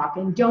cultural shock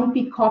and don't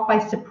be caught by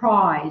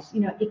surprise.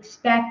 You know,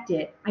 expect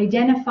it.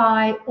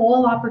 Identify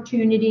all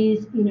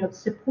opportunities. You know,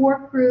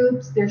 support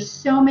groups. There's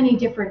so many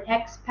different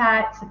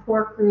expat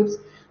support groups.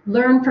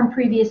 Learn from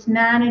previous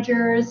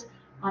managers.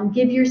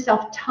 Give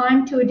yourself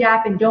time to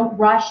adapt and don't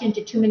rush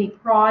into too many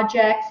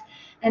projects.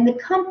 And the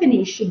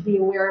company should be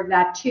aware of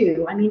that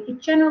too. I mean,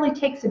 it generally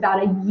takes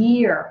about a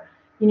year,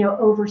 you know,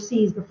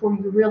 overseas before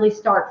you really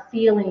start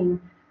feeling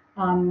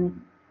a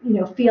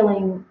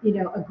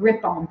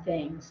grip on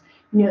things.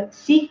 You know,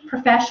 seek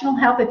professional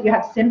help if you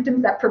have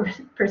symptoms that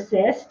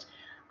persist.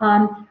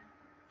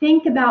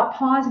 Think about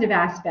positive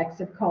aspects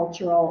of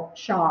cultural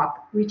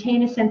shock.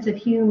 Retain a sense of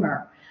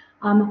humor.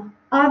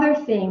 Other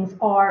things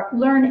are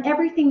learn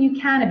everything you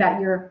can about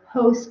your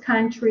host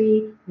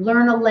country,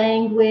 learn a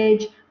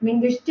language. I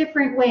mean, there's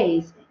different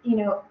ways. You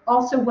know,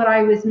 also what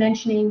I was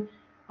mentioning,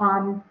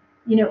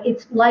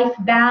 it's life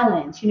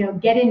balance, you know,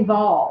 get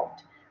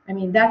involved. I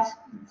mean,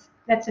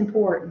 that's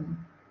important.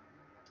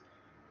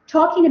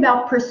 Talking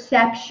about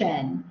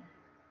perception,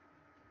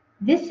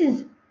 this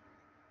is,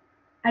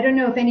 I don't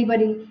know if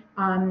anybody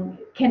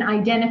can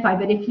identify,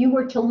 but if you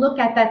were to look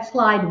at that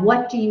slide,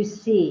 what do you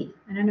see?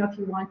 I don't know if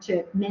you want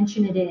to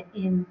mention it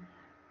in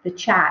the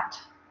chat.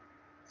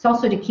 It's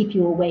also to keep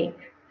you awake.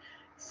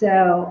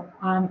 So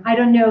I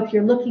don't know if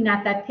you're looking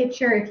at that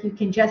picture, if you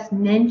can just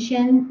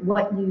mention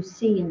what you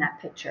see in that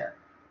picture.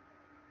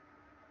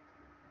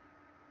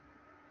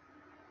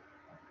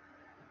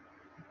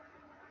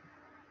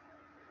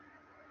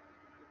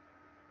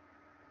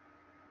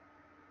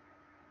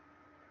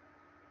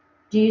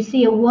 Do you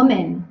see a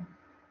woman?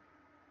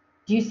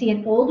 Do you see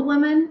an old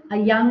woman, a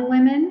young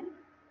woman?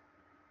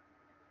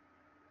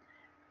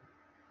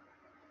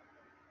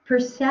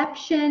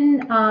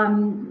 Perception,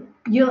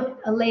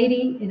 a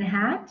lady in a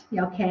hat,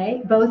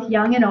 okay, both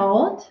young and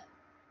old,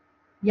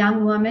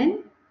 young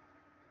woman.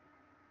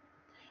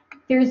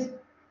 There's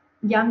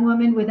young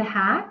woman with a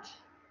hat,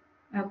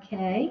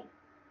 okay.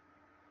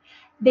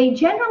 they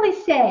generally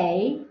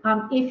say,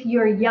 if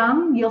you're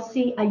young, you'll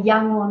see a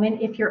young woman.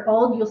 If you're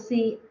old, you'll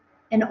see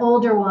an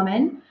older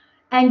woman.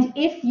 And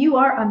if you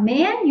are a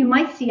man, you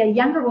might see a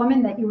younger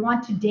woman that you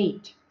want to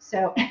date.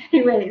 So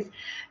anyways,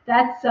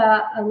 that's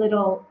a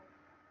little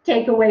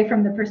takeaway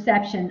from the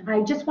perception.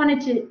 I just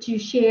wanted to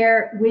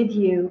share with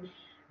you,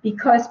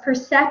 because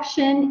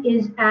perception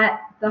is at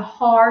the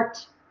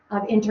heart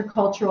of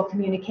intercultural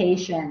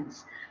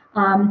communications.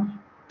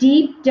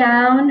 Deep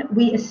down,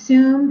 we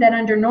assume that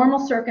under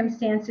normal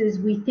circumstances,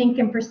 we think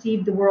and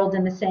perceive the world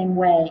in the same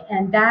way.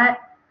 And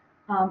that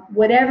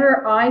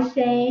whatever I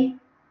say,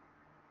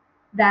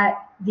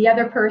 that the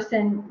other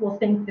person will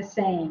think the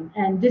same.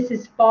 And this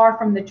is far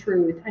from the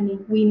truth. I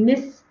mean, we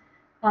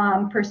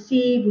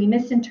misperceive, we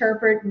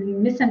misinterpret, we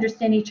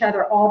misunderstand each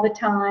other all the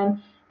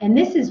time. And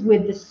this is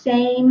with the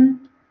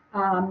same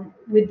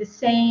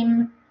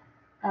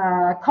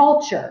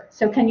culture.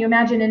 So can you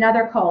imagine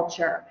another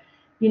culture?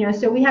 You know,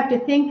 so we have to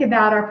think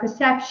about our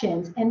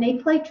perceptions, and they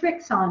play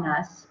tricks on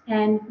us,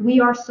 and we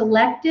are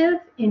selective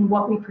in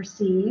what we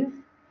perceive.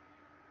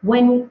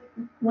 When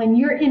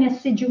you're in a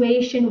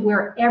situation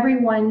where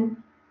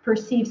everyone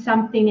perceives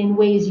something in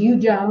ways you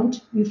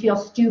don't, you feel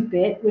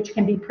stupid, which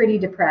can be pretty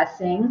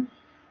depressing.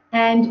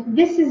 And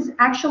this is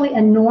actually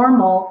a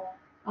normal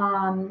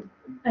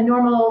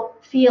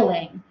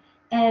feeling.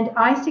 And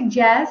I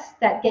suggest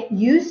that get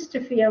used to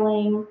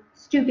feeling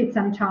stupid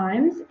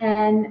sometimes,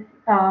 and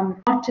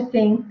not to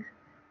think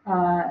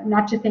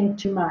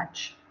too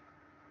much.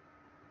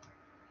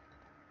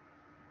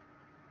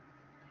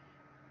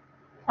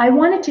 I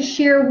wanted to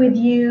share with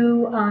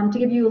you, to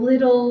give you a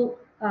little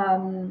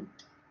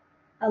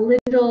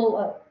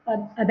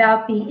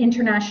about the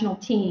international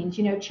teams.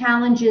 You know,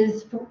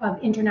 challenges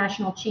of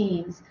international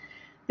teams.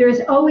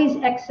 There's always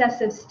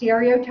excessive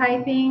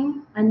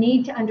stereotyping, a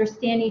need to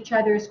understand each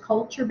other's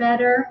culture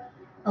better,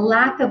 a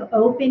lack of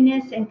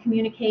openness and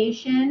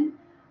communication,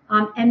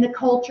 and the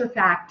culture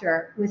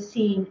factor was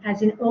seen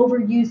as an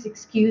overused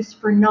excuse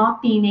for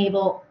not being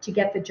able to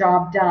get the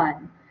job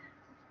done.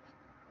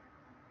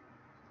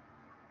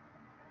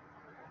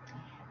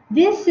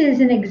 This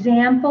is an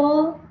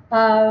example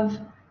of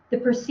the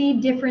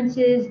perceived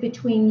differences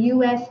between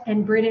US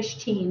and British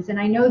teams. And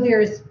I know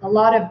there's a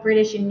lot of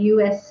British and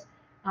US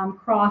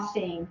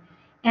crossing.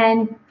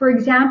 And for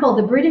example,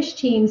 the British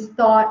teams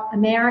thought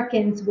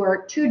Americans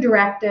were too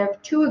directive,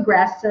 too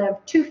aggressive,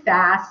 too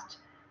fast,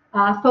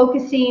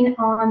 focusing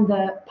on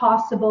the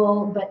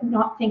possible but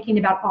not thinking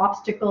about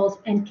obstacles,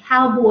 and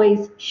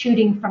cowboys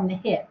shooting from the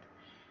hip.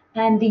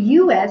 And the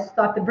US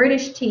thought the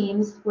British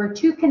teams were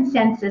too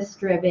consensus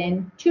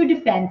driven, too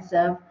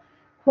defensive,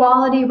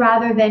 quality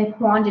rather than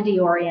quantity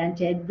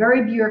oriented,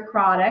 very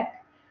bureaucratic,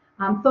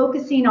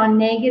 focusing on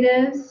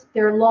negatives.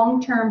 Their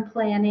long-term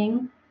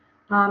planning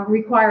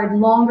required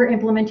longer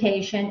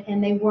implementation,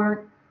 and they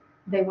were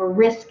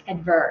risk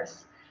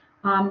adverse.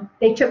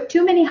 They took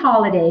too many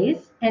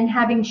holidays and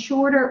having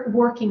shorter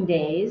working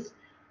days,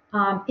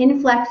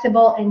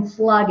 inflexible and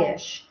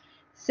sluggish.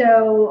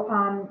 So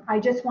I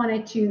just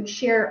wanted to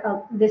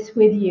share this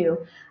with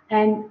you,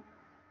 and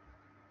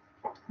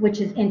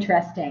which is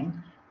interesting.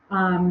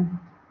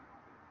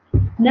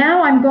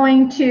 Now I'm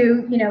going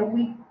to, you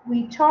know,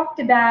 we talked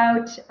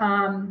about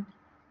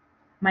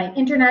my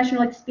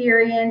international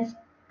experience,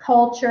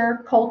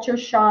 culture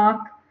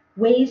shock,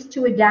 ways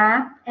to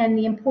adapt, and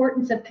the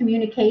importance of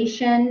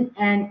communication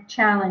and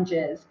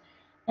challenges.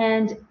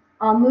 And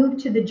I'll move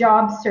to the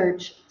job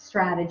search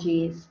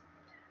strategies.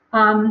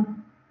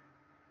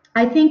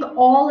 I think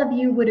all of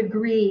you would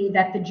agree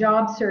that the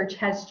job search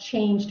has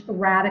changed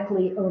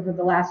radically over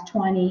the last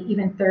 20,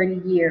 even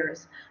 30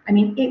 years. I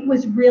mean, it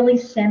was really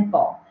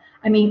simple.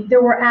 I mean,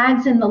 there were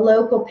ads in the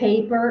local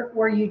paper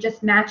where you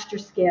just matched your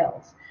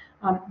skills.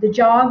 The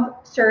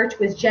job search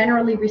was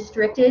generally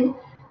restricted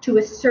to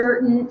a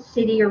certain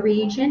city or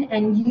region,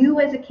 and you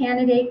as a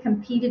candidate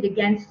competed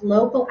against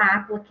local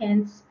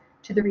applicants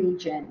to the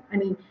region. I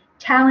mean,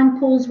 talent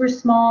pools were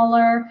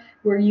smaller,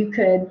 where you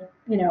could,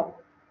 you know,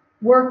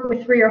 work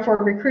with 3 or 4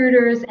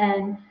 recruiters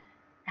and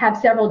have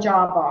several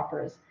job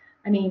offers.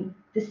 I mean,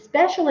 the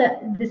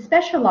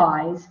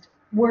specialized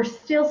were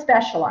still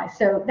specialized,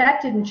 so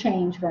that didn't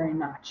change very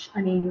much.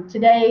 I mean,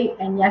 today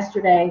and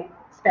yesterday,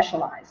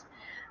 specialized.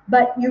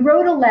 But you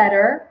wrote a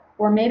letter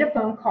or made a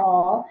phone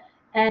call,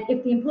 and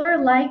if the employer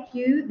liked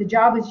you, the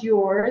job was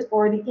yours,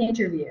 or the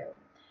interview.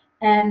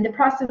 And the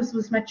process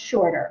was much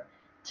shorter.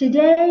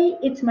 Today,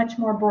 it's much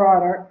more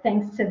broader,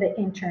 thanks to the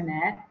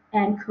internet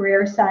and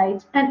career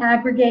sites and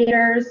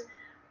aggregators.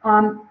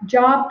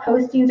 Job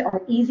postings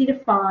are easy to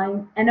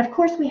find. And of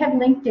course, we have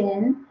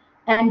LinkedIn.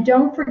 And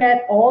don't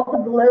forget all the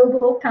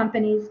global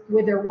companies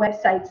with their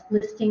websites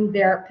listing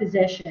their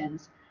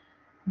positions.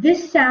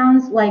 This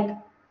sounds like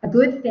a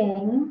good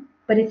thing,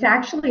 but it's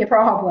actually a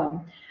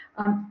problem.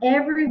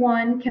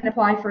 Everyone can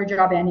apply for a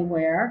job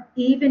anywhere,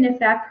 even if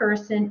that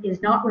person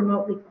is not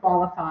remotely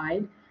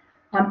qualified.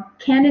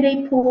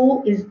 Candidate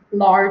pool is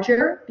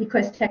larger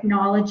because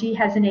technology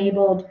has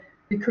enabled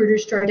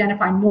recruiters to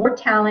identify more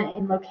talent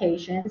in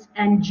locations,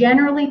 and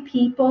generally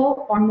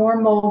people are more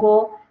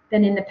mobile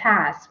than in the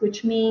past,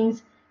 which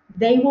means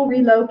they will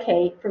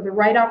relocate for the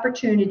right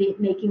opportunity,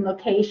 making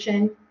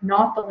location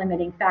not the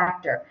limiting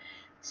factor.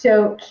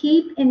 So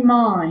keep in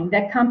mind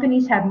that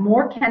companies have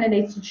more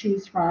candidates to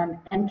choose from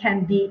and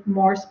can be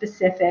more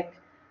specific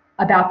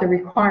about the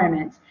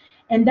requirements.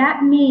 And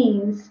that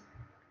means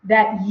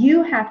that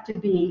you have to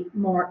be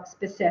more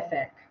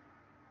specific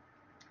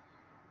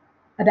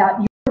about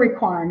your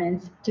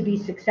requirements to be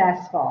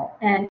successful.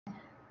 And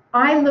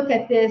I look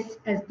at this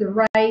as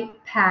the right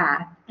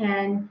path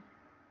and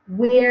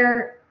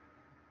where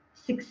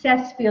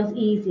success feels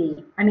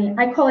easy. I mean,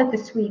 I call it the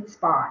sweet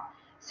spot.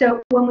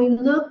 So when we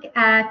look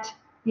at,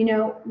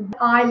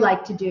 what I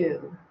like to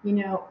do,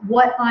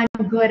 what I'm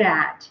good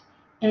at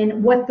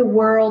and what the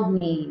world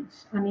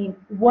needs. I mean,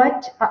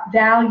 what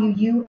value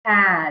you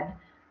add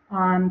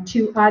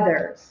to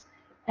others.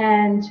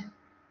 And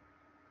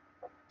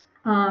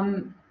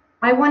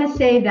I want to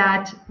say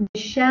that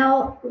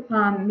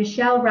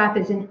Michelle Rapp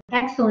is an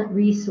excellent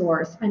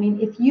resource. I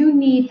mean, if you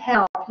need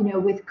help,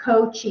 with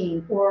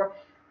coaching, or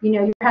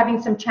you're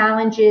having some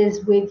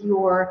challenges with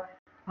your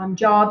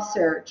job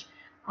search,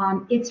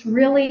 it's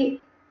really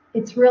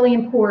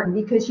important,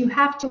 because you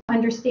have to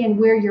understand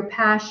where your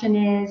passion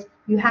is.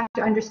 You have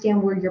to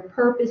understand where your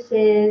purpose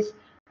is.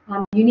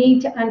 You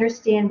need to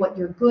understand what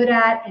you're good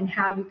at and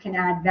how you can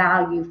add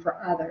value for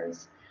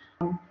others.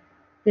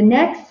 The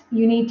next,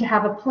 you need to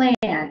have a plan,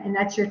 and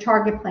that's your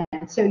target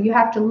plan. So you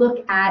have to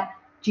look at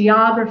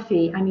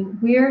geography, I mean,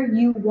 where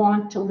you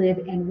want to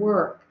live and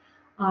work,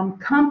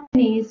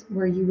 companies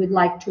where you would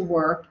like to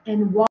work,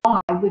 and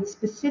why, with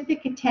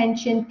specific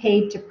attention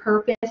paid to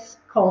purpose,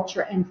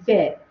 culture, and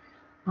fit.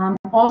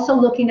 Also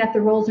looking at the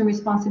roles and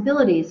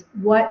responsibilities,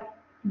 what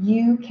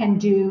you can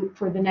do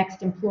for the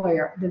next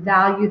employer, the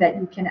value that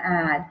you can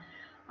add.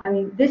 I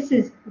mean, this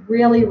is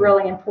really,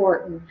 really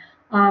important.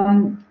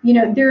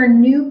 There are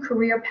new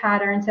career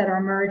patterns that are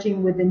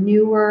emerging with the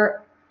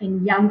newer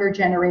and younger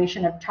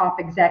generation of top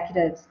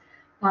executives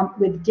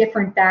with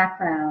different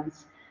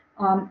backgrounds.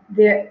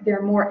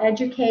 They're more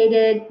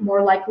educated,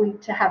 more likely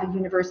to have a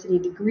university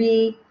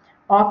degree,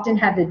 often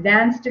have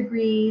advanced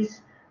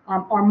degrees,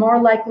 are more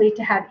likely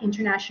to have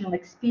international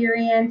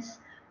experience,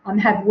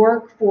 have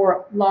worked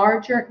for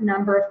larger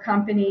number of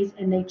companies,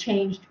 and they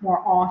changed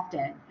more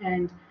often.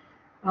 And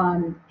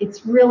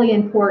it's really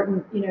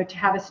important, to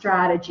have a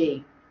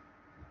strategy.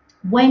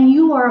 When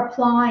you are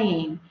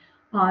applying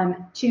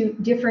to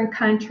different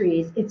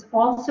countries, it's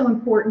also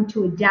important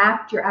to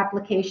adapt your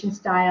application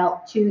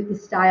style to the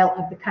style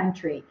of the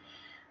country.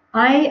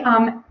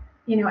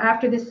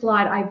 After this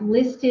slide, I've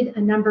listed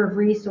a number of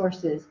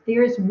resources.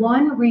 There's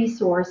one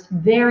resource,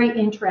 very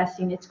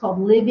interesting. It's called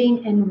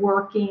Living and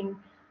Working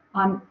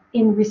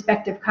in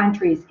Respective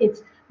Countries.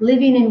 It's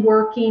living and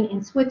working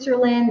in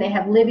Switzerland. They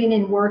have living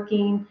and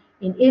working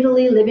in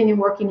Italy, living and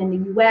working in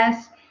the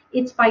US.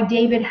 It's by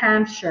David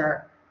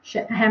Hampshire.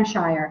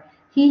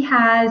 He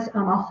has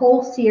a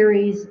whole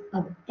series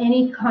of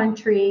any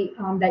country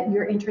that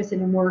you're interested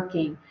in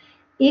working.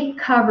 It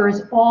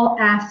covers all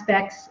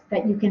aspects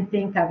that you can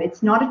think of.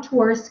 It's not a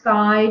tourist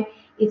guide.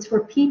 It's for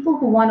people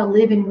who want to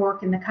live and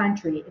work in the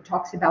country. It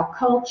talks about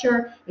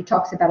culture. It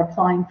talks about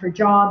applying for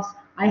jobs.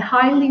 I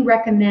highly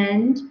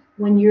recommend,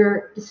 when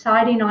you're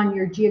deciding on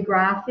your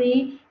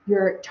geography,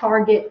 your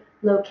target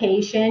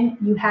location,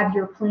 you have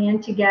your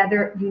plan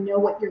together, you know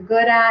what you're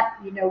good at,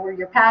 you know where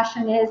your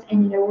passion is,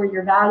 and you know where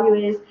your value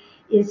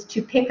is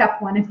to pick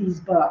up one of these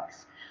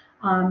books.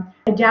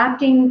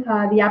 Adapting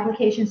the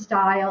application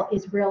style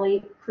is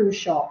really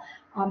crucial.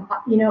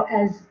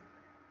 As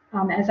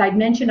I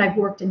mentioned, I've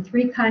worked in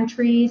 3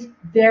 countries,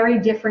 very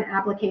different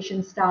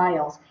application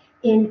styles.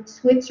 In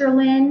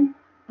Switzerland,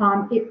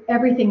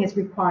 everything is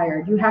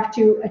required. You have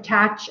to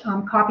attach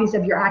copies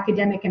of your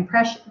academic and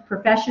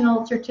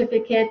professional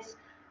certificates,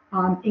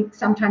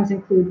 sometimes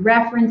include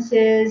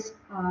references,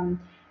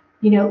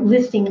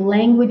 listing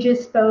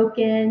languages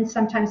spoken.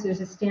 Sometimes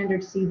there's a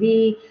standard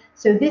CV.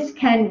 So this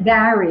can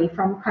vary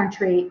from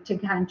country to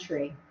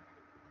country.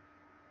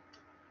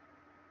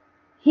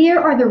 Here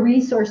are the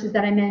resources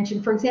that I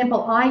mentioned. For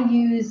example, I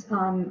use,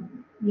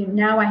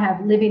 now I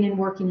have living and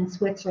working in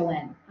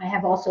Switzerland. I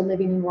have also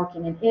living and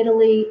working in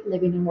Italy,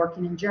 living and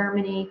working in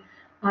Germany.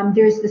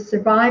 There's the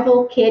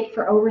survival kit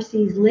for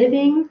overseas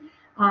living.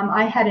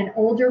 I had an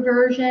older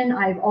version.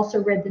 I've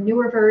also read the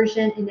newer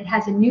version, and it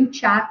has a new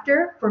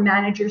chapter for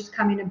managers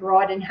coming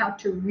abroad and how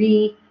to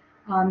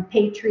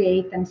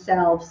repatriate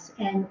themselves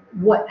and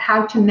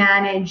how to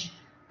manage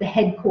the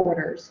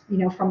headquarters,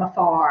 from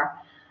afar.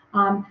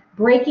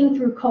 Breaking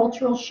Through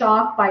Cultural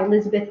Shock by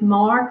Elizabeth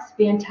Marks,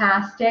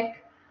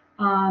 fantastic.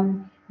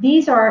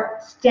 These are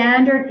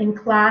standard and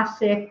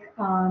classic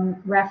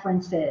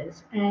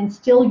references and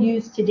still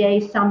used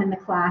today, some in the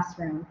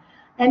classroom.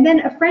 And then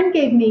a friend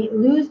gave me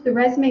Lose the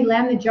Resume,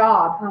 Land the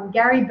Job.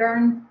 Gary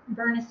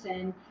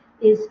Bernison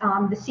is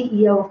the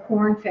CEO of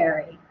Korn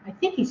Ferry. I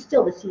think he's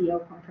still the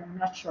CEO of Korn Ferry, I'm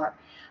not sure.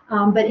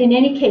 But in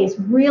any case,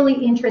 really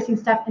interesting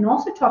stuff, and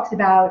also talks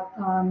about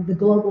the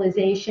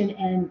globalization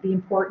and the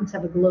importance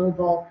of a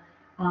global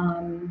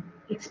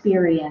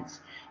experience.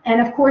 And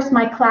of course,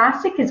 my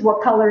classic is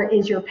What Color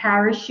is Your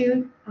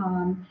Parachute?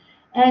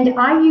 And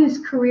I use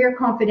Career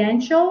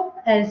Confidential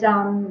as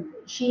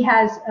she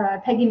has,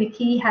 Peggy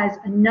McKee has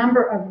a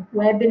number of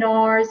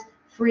webinars,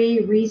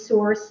 free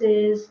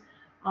resources.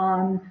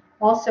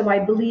 Also, I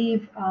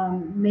believe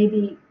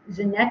maybe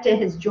Zanetta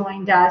has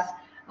joined us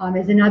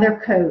as another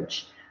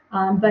coach.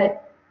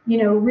 But you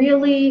know,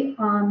 really,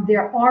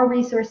 there are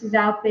resources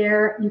out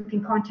there. You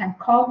can contact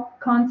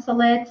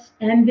consulates,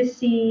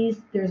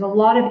 embassies. There's a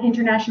lot of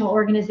international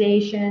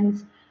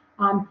organizations.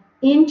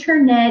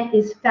 Internet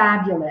is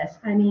fabulous.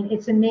 I mean,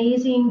 it's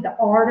amazing, the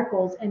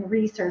articles and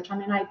research. I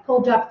mean, I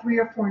pulled up 3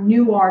 or 4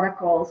 new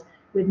articles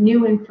with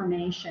new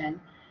information.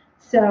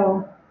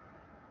 So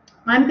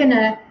I'm going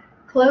to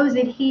close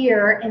it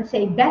here and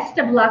say best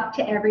of luck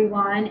to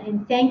everyone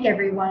and thank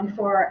everyone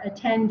for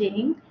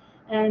attending.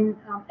 And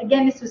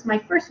again, this was my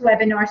first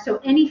webinar, so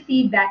any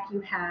feedback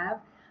you have.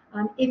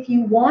 If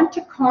you want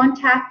to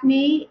contact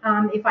me,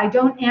 if I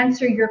don't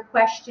answer your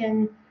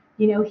question,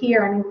 you know,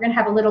 here, I mean, we're going to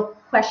have a little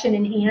question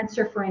and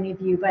answer for any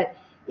of you, but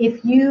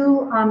if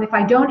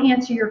I don't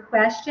answer your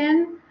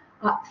question,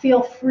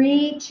 feel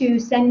free to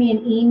send me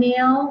an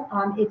email.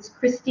 It's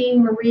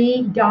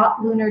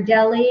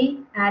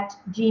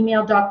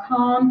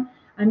christinemarie.lunardelli@gmail.com.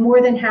 I'm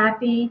more than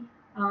happy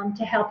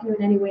to help you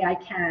in any way I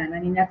can.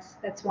 I mean,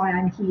 that's why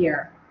I'm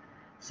here.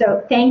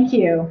 So thank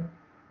you.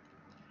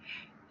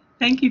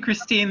 Thank you,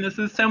 Christine. This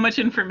is so much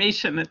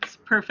information. It's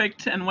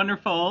perfect and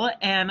wonderful.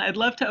 And I'd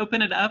love to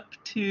open it up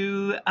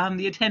to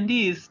the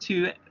attendees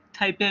to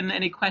type in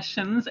any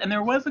questions. And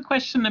there was a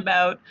question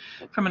about,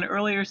 from an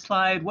earlier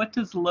slide, what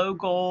does low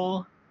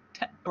goal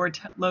or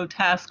low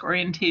task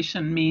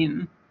orientation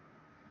mean?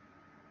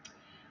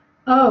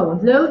 Oh,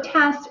 low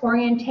task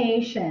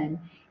orientation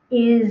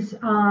is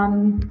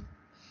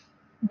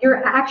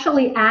you're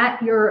actually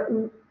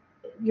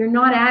you're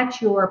not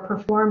at your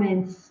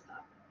performance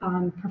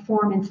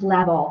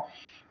level.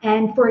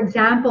 And for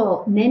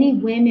example, many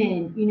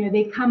women, you know,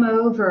 they come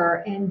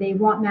over and they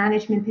want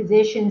management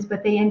positions,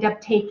 but they end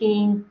up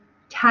taking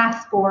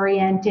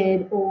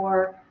task-oriented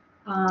or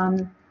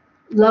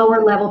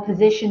lower level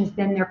positions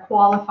than they're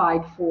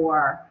qualified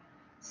for.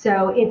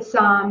 So it's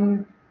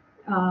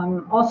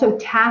also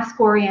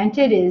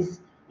task-oriented is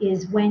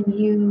when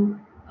you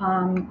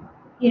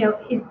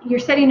you're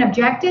setting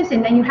objectives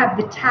and then you have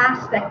the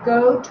tasks that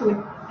go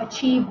to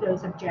achieve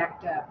those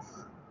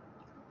objectives.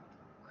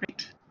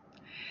 Great.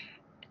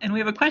 And we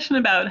have a question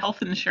about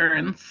health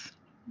insurance.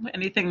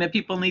 Anything that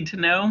people need to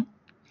know?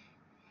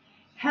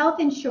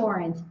 Health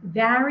insurance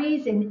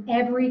varies in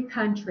every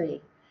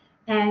country.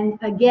 And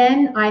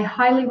again, I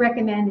highly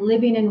recommend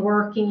Living and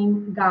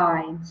Working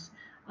guides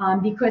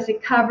because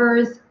it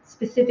covers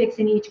specifics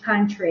in each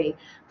country.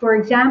 For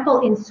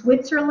example, in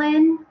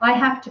Switzerland, I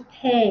have to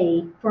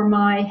pay for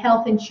my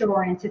health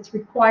insurance. It's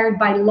required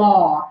by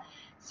law.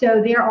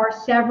 So there are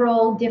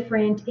several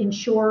different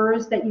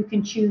insurers that you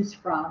can choose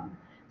from.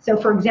 So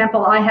for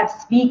example, I have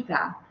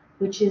Spica,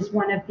 which is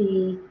one of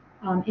the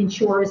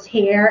insurers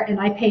here, and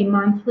I pay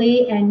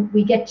monthly, and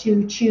we get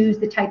to choose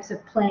the types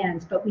of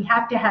plans, but we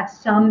have to have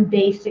some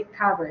basic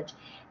coverage.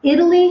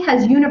 Italy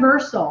has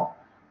universal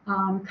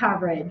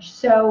coverage,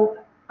 so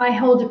I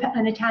hold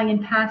an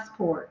Italian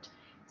passport.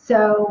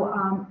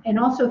 So, and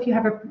also if you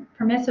have a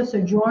permesso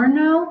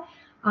soggiorno,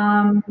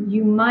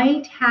 you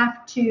might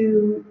have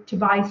to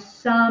buy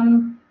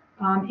some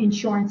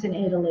insurance in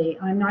Italy.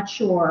 I'm not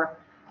sure.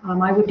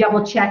 I would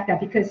double check that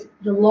because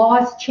the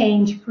laws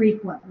change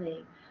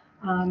frequently.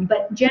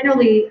 But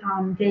generally,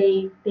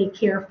 they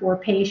care for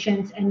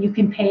patients, and you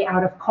can pay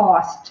out of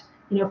cost.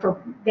 You know,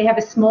 they have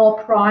a small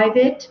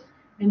private,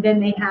 and then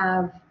they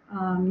have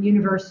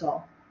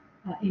universal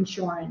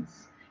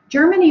insurance.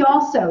 Germany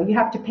also, you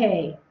have to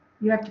pay.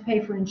 You have to pay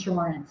for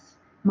insurance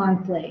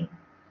monthly.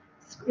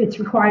 It's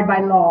required by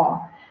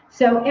law.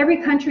 So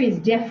every country is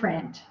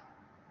different.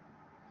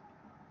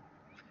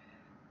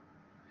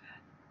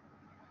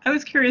 I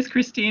was curious,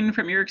 Christine,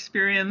 from your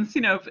experience,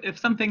 you know, if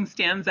something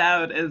stands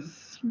out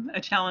as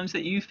a challenge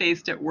that you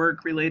faced at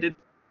work related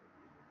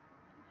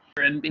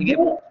and being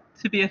able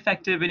to be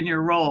effective in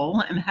your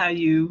role and how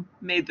you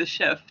made the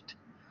shift.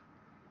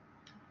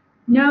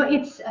 No,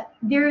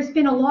 there's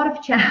been a lot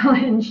of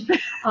challenge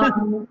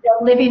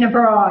living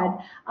abroad.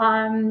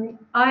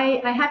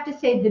 I have to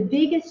say the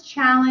biggest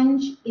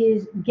challenge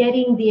is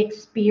getting the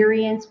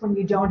experience when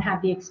you don't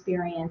have the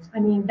experience. I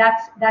mean,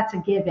 that's a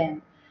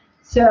given.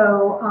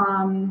 So,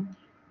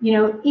 you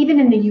know, even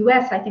in the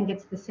US, I think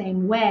it's the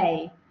same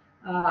way.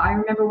 I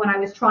remember when I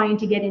was trying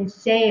to get in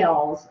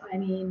sales,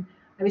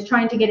 I was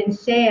trying to get in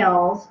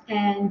sales,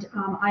 and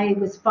I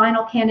was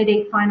final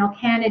candidate,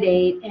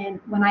 and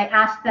when I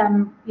asked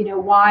them, you know,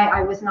 why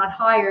I was not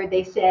hired,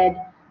 they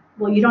said,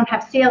 well, you don't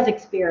have sales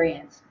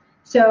experience.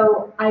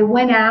 So I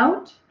went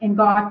out and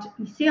got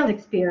sales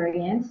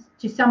experience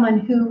to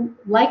someone who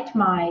liked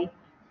my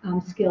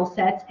skill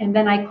sets, and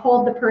then I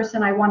called the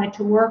person I wanted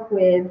to work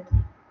with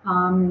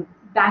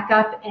back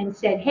up and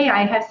said, hey,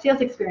 I have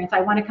sales experience,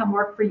 I want to come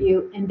work for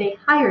you, and they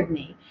hired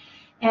me.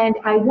 And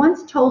I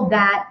once told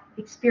that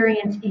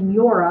experience in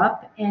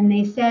Europe, and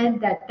they said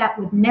that that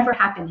would never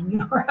happen in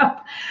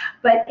Europe.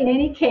 But in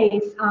any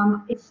case,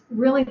 it's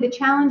really, the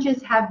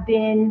challenges have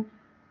been,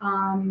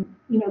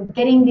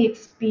 getting the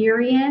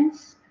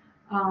experience.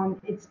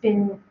 It's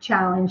been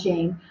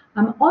challenging.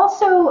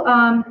 Also,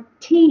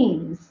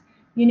 teams,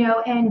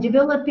 and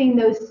developing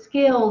those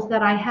skills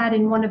that I had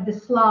in one of the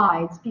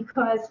slides,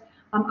 because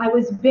I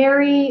was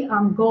very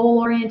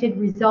goal-oriented,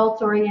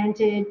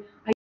 results-oriented.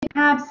 I didn't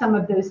have some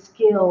of those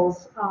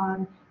skills,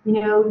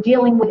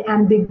 dealing with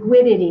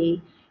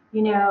ambiguity,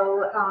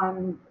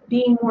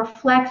 being more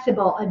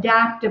flexible,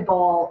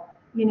 adaptable.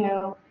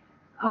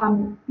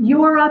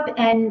 Europe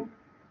and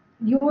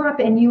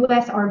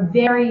US are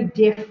very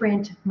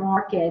different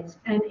markets,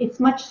 and it's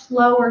much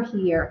slower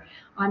here.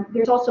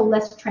 There's also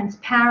less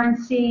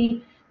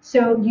transparency,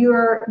 so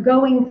you're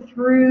going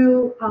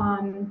through,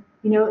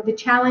 the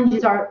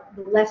challenges are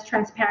the less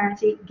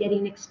transparency,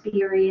 getting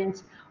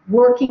experience,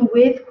 working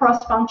with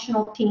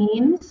cross-functional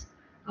teams,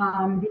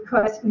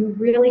 because you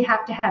really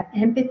have to have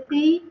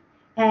empathy,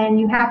 and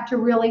you have to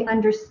really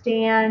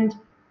understand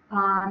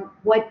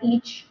what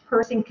each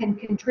person can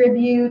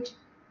contribute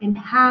and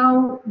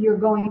how you're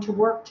going to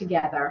work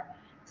together.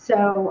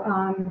 So,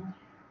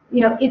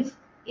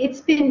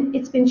 it's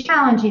been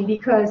challenging,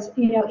 because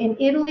in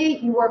Italy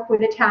you work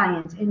with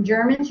Italians, in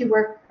Germany you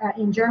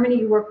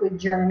work with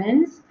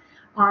Germans,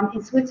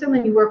 in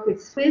Switzerland you work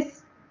with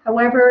Swiss.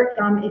 However,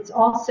 it's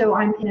also,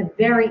 I'm in a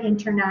very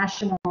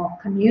international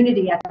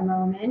community at the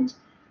moment,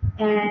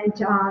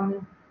 and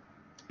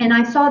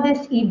I saw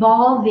this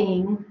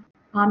evolving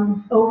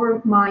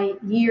over my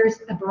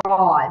years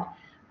abroad,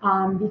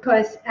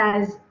 because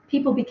as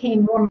people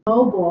became more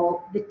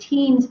mobile, the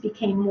teams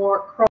became more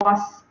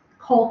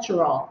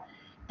cross-cultural,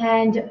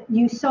 and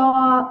you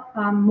saw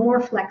more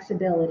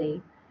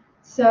flexibility.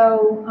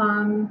 So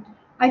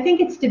I think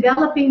it's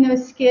developing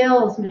those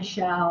skills,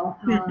 Michelle.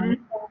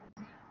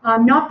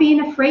 Not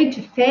being afraid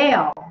to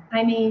fail.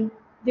 I mean,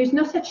 there's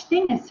no such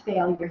thing as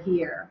failure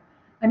here.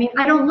 I mean,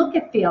 I don't look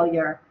at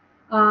failure.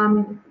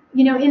 In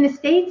the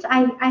States,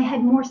 I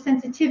had more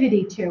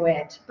sensitivity to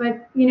it,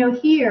 but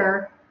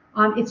here,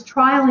 it's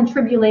trial and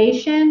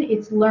tribulation,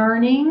 it's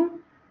learning,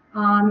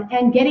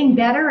 and getting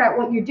better at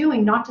what you're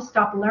doing, not to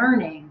stop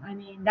learning. I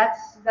mean,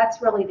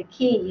 that's really the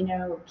key,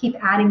 keep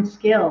adding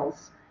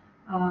skills.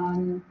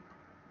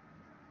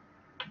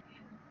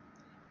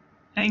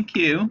 Thank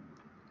you.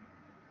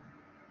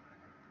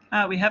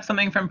 We have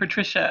something from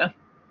Patricia.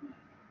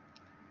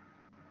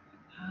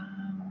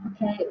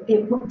 Okay,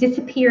 it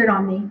disappeared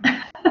on me.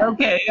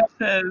 Okay, it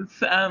says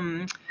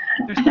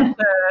there's been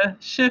a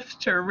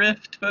shift or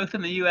rift both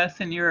in the US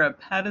and Europe.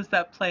 How does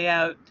that play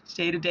out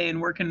day to day in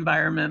work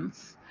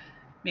environments?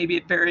 Maybe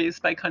it varies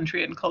by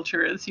country and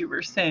culture, as you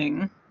were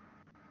saying.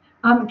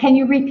 Can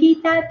you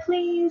repeat that,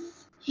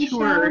 please,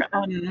 Sure.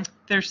 Michelle?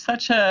 There's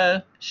such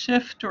a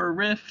shift or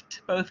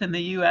rift both in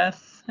the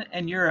US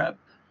and Europe.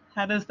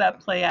 How does that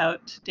play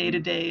out day to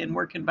day in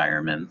work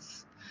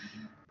environments?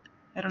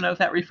 I don't know if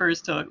that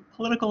refers to a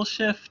political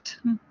shift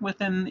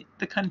within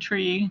the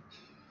country.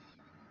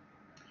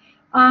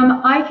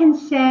 I can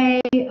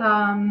say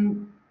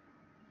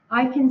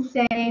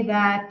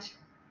that,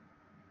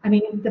 I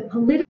mean, the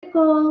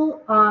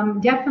political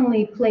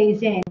definitely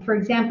plays in. For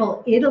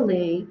example,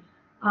 Italy,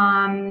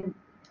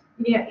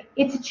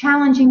 it's a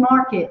challenging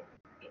market,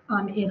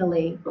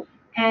 Italy,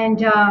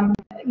 and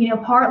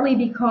partly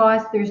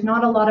because there's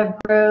not a lot of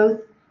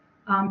growth.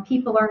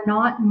 People are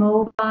not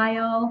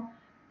mobile.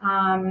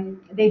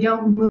 They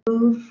don't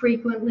move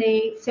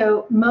frequently.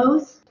 So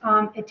most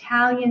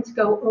Italians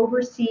go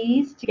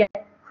overseas to get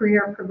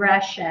career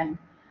progression.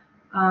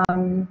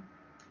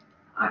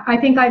 I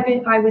think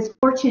I was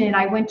fortunate.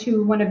 I went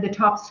to one of the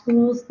top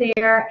schools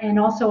there, and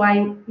also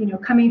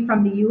coming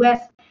from the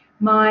U.S.,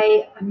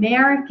 my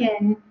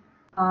American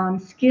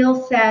skill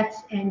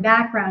sets and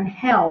background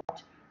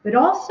helped. But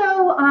also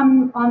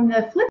on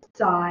the flip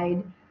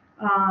side,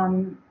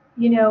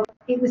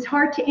 it was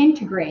hard to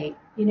integrate.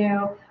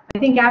 I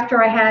think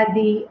after I had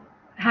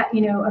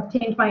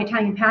obtained my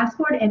Italian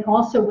passport and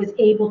also was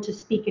able to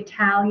speak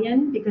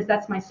Italian, because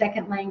that's my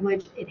second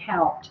language, it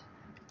helped.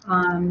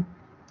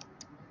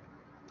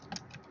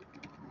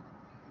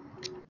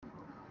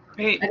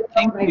 Great,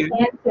 thank you.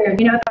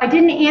 If I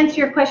didn't answer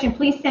your question,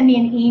 please send me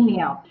an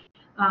email.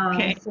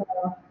 Okay.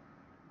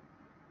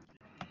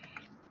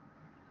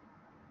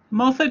 I'm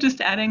also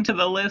just adding to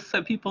the list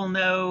so people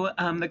know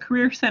the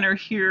Career Center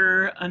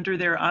here under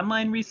their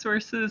online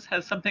resources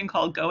has something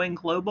called Going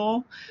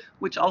Global,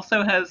 which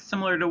also has,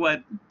 similar to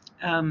what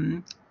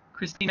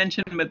Christine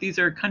mentioned, but these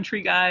are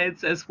country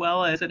guides, as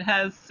well as it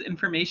has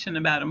information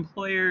about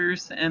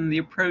employers and the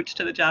approach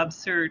to the job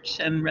search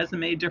and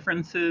resume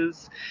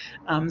differences.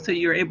 So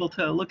you're able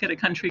to look at a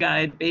country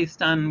guide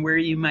based on where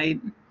you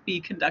might be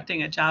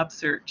conducting a job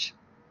search.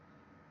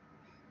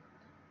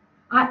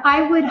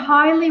 I would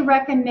highly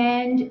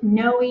recommend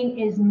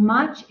knowing as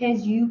much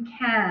as you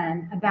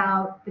can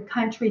about the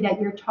country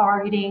that you're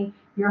targeting,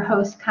 your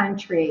host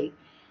country,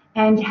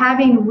 and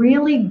having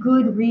really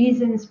good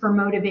reasons for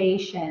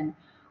motivation.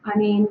 I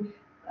mean,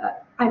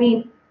 I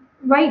mean,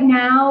 right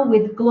now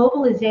with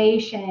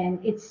globalization,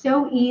 it's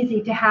so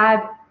easy to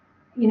have,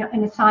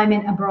 an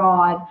assignment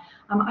abroad.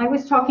 I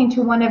was talking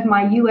to one of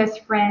my U.S.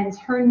 friends.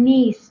 Her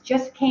niece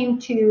just came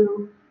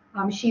to,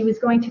 she was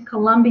going to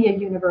Columbia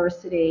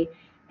University,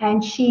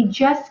 and she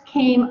just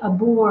came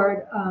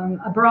abroad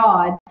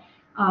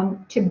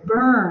to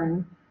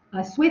Bern,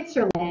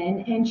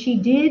 Switzerland, and she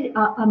did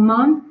a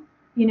month,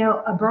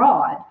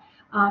 abroad.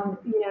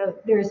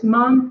 There's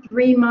month,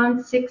 3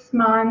 months, 6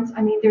 months.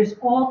 I mean, there's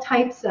all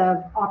types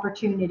of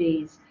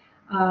opportunities.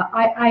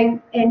 And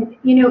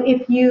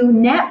if you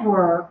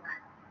network,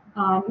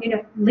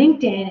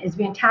 LinkedIn is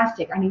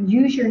fantastic. I mean,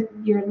 use your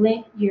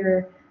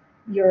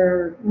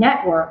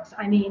networks.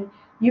 I mean,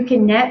 you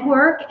can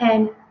network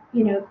and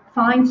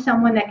find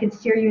someone that can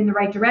steer you in the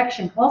right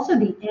direction. Also,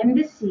 the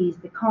embassies,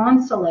 the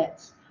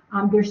consulates.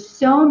 There's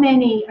so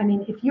many. I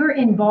mean, if you're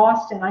in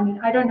Boston, I mean,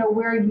 I don't know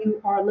where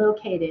you are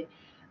located,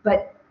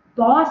 but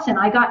Boston,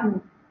 I got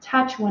in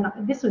touch when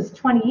this was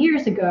 20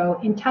 years ago,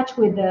 in touch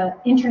with the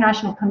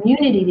international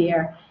community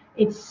there.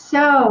 It's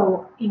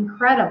so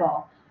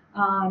incredible.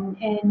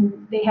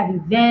 And they have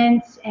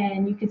events,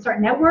 and you can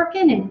start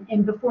networking,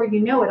 and before you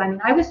know it, I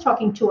mean, I was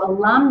talking to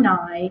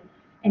alumni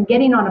and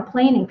getting on a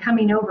plane and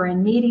coming over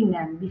and meeting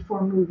them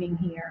before moving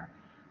here.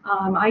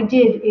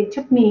 It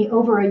took me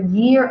over a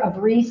year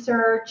of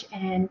research,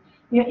 and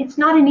it's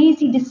not an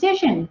easy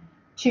decision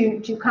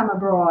to come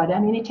abroad. I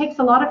mean, it takes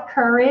a lot of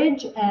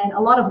courage and a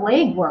lot of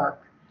legwork.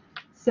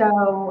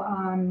 So,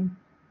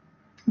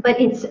 but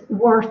it's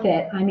worth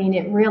it. I mean,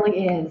 it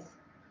really is.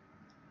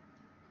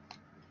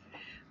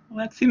 Well,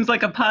 that seems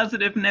like a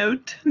positive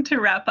note to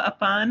wrap up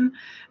on.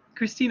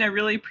 Christine, I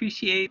really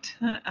appreciate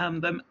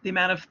the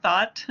amount of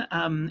thought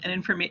and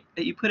information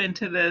that you put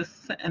into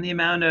this, and the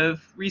amount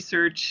of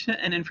research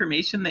and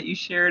information that you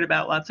shared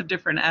about lots of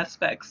different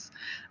aspects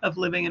of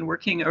living and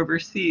working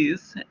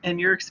overseas. And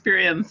your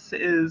experience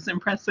is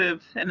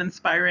impressive and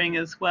inspiring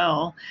as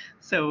well.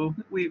 So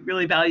we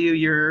really value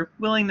your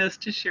willingness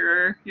to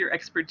share your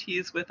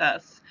expertise with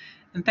us.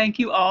 And thank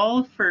you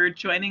all for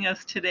joining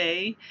us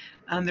today.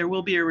 There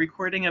will be a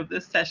recording of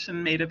this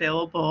session made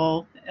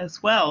available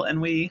as well,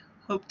 and we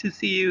hope to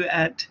see you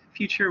at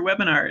future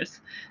webinars.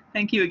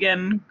 Thank you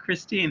again,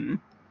 Christine.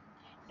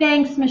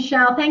 Thanks,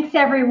 Michelle. Thanks,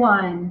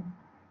 everyone.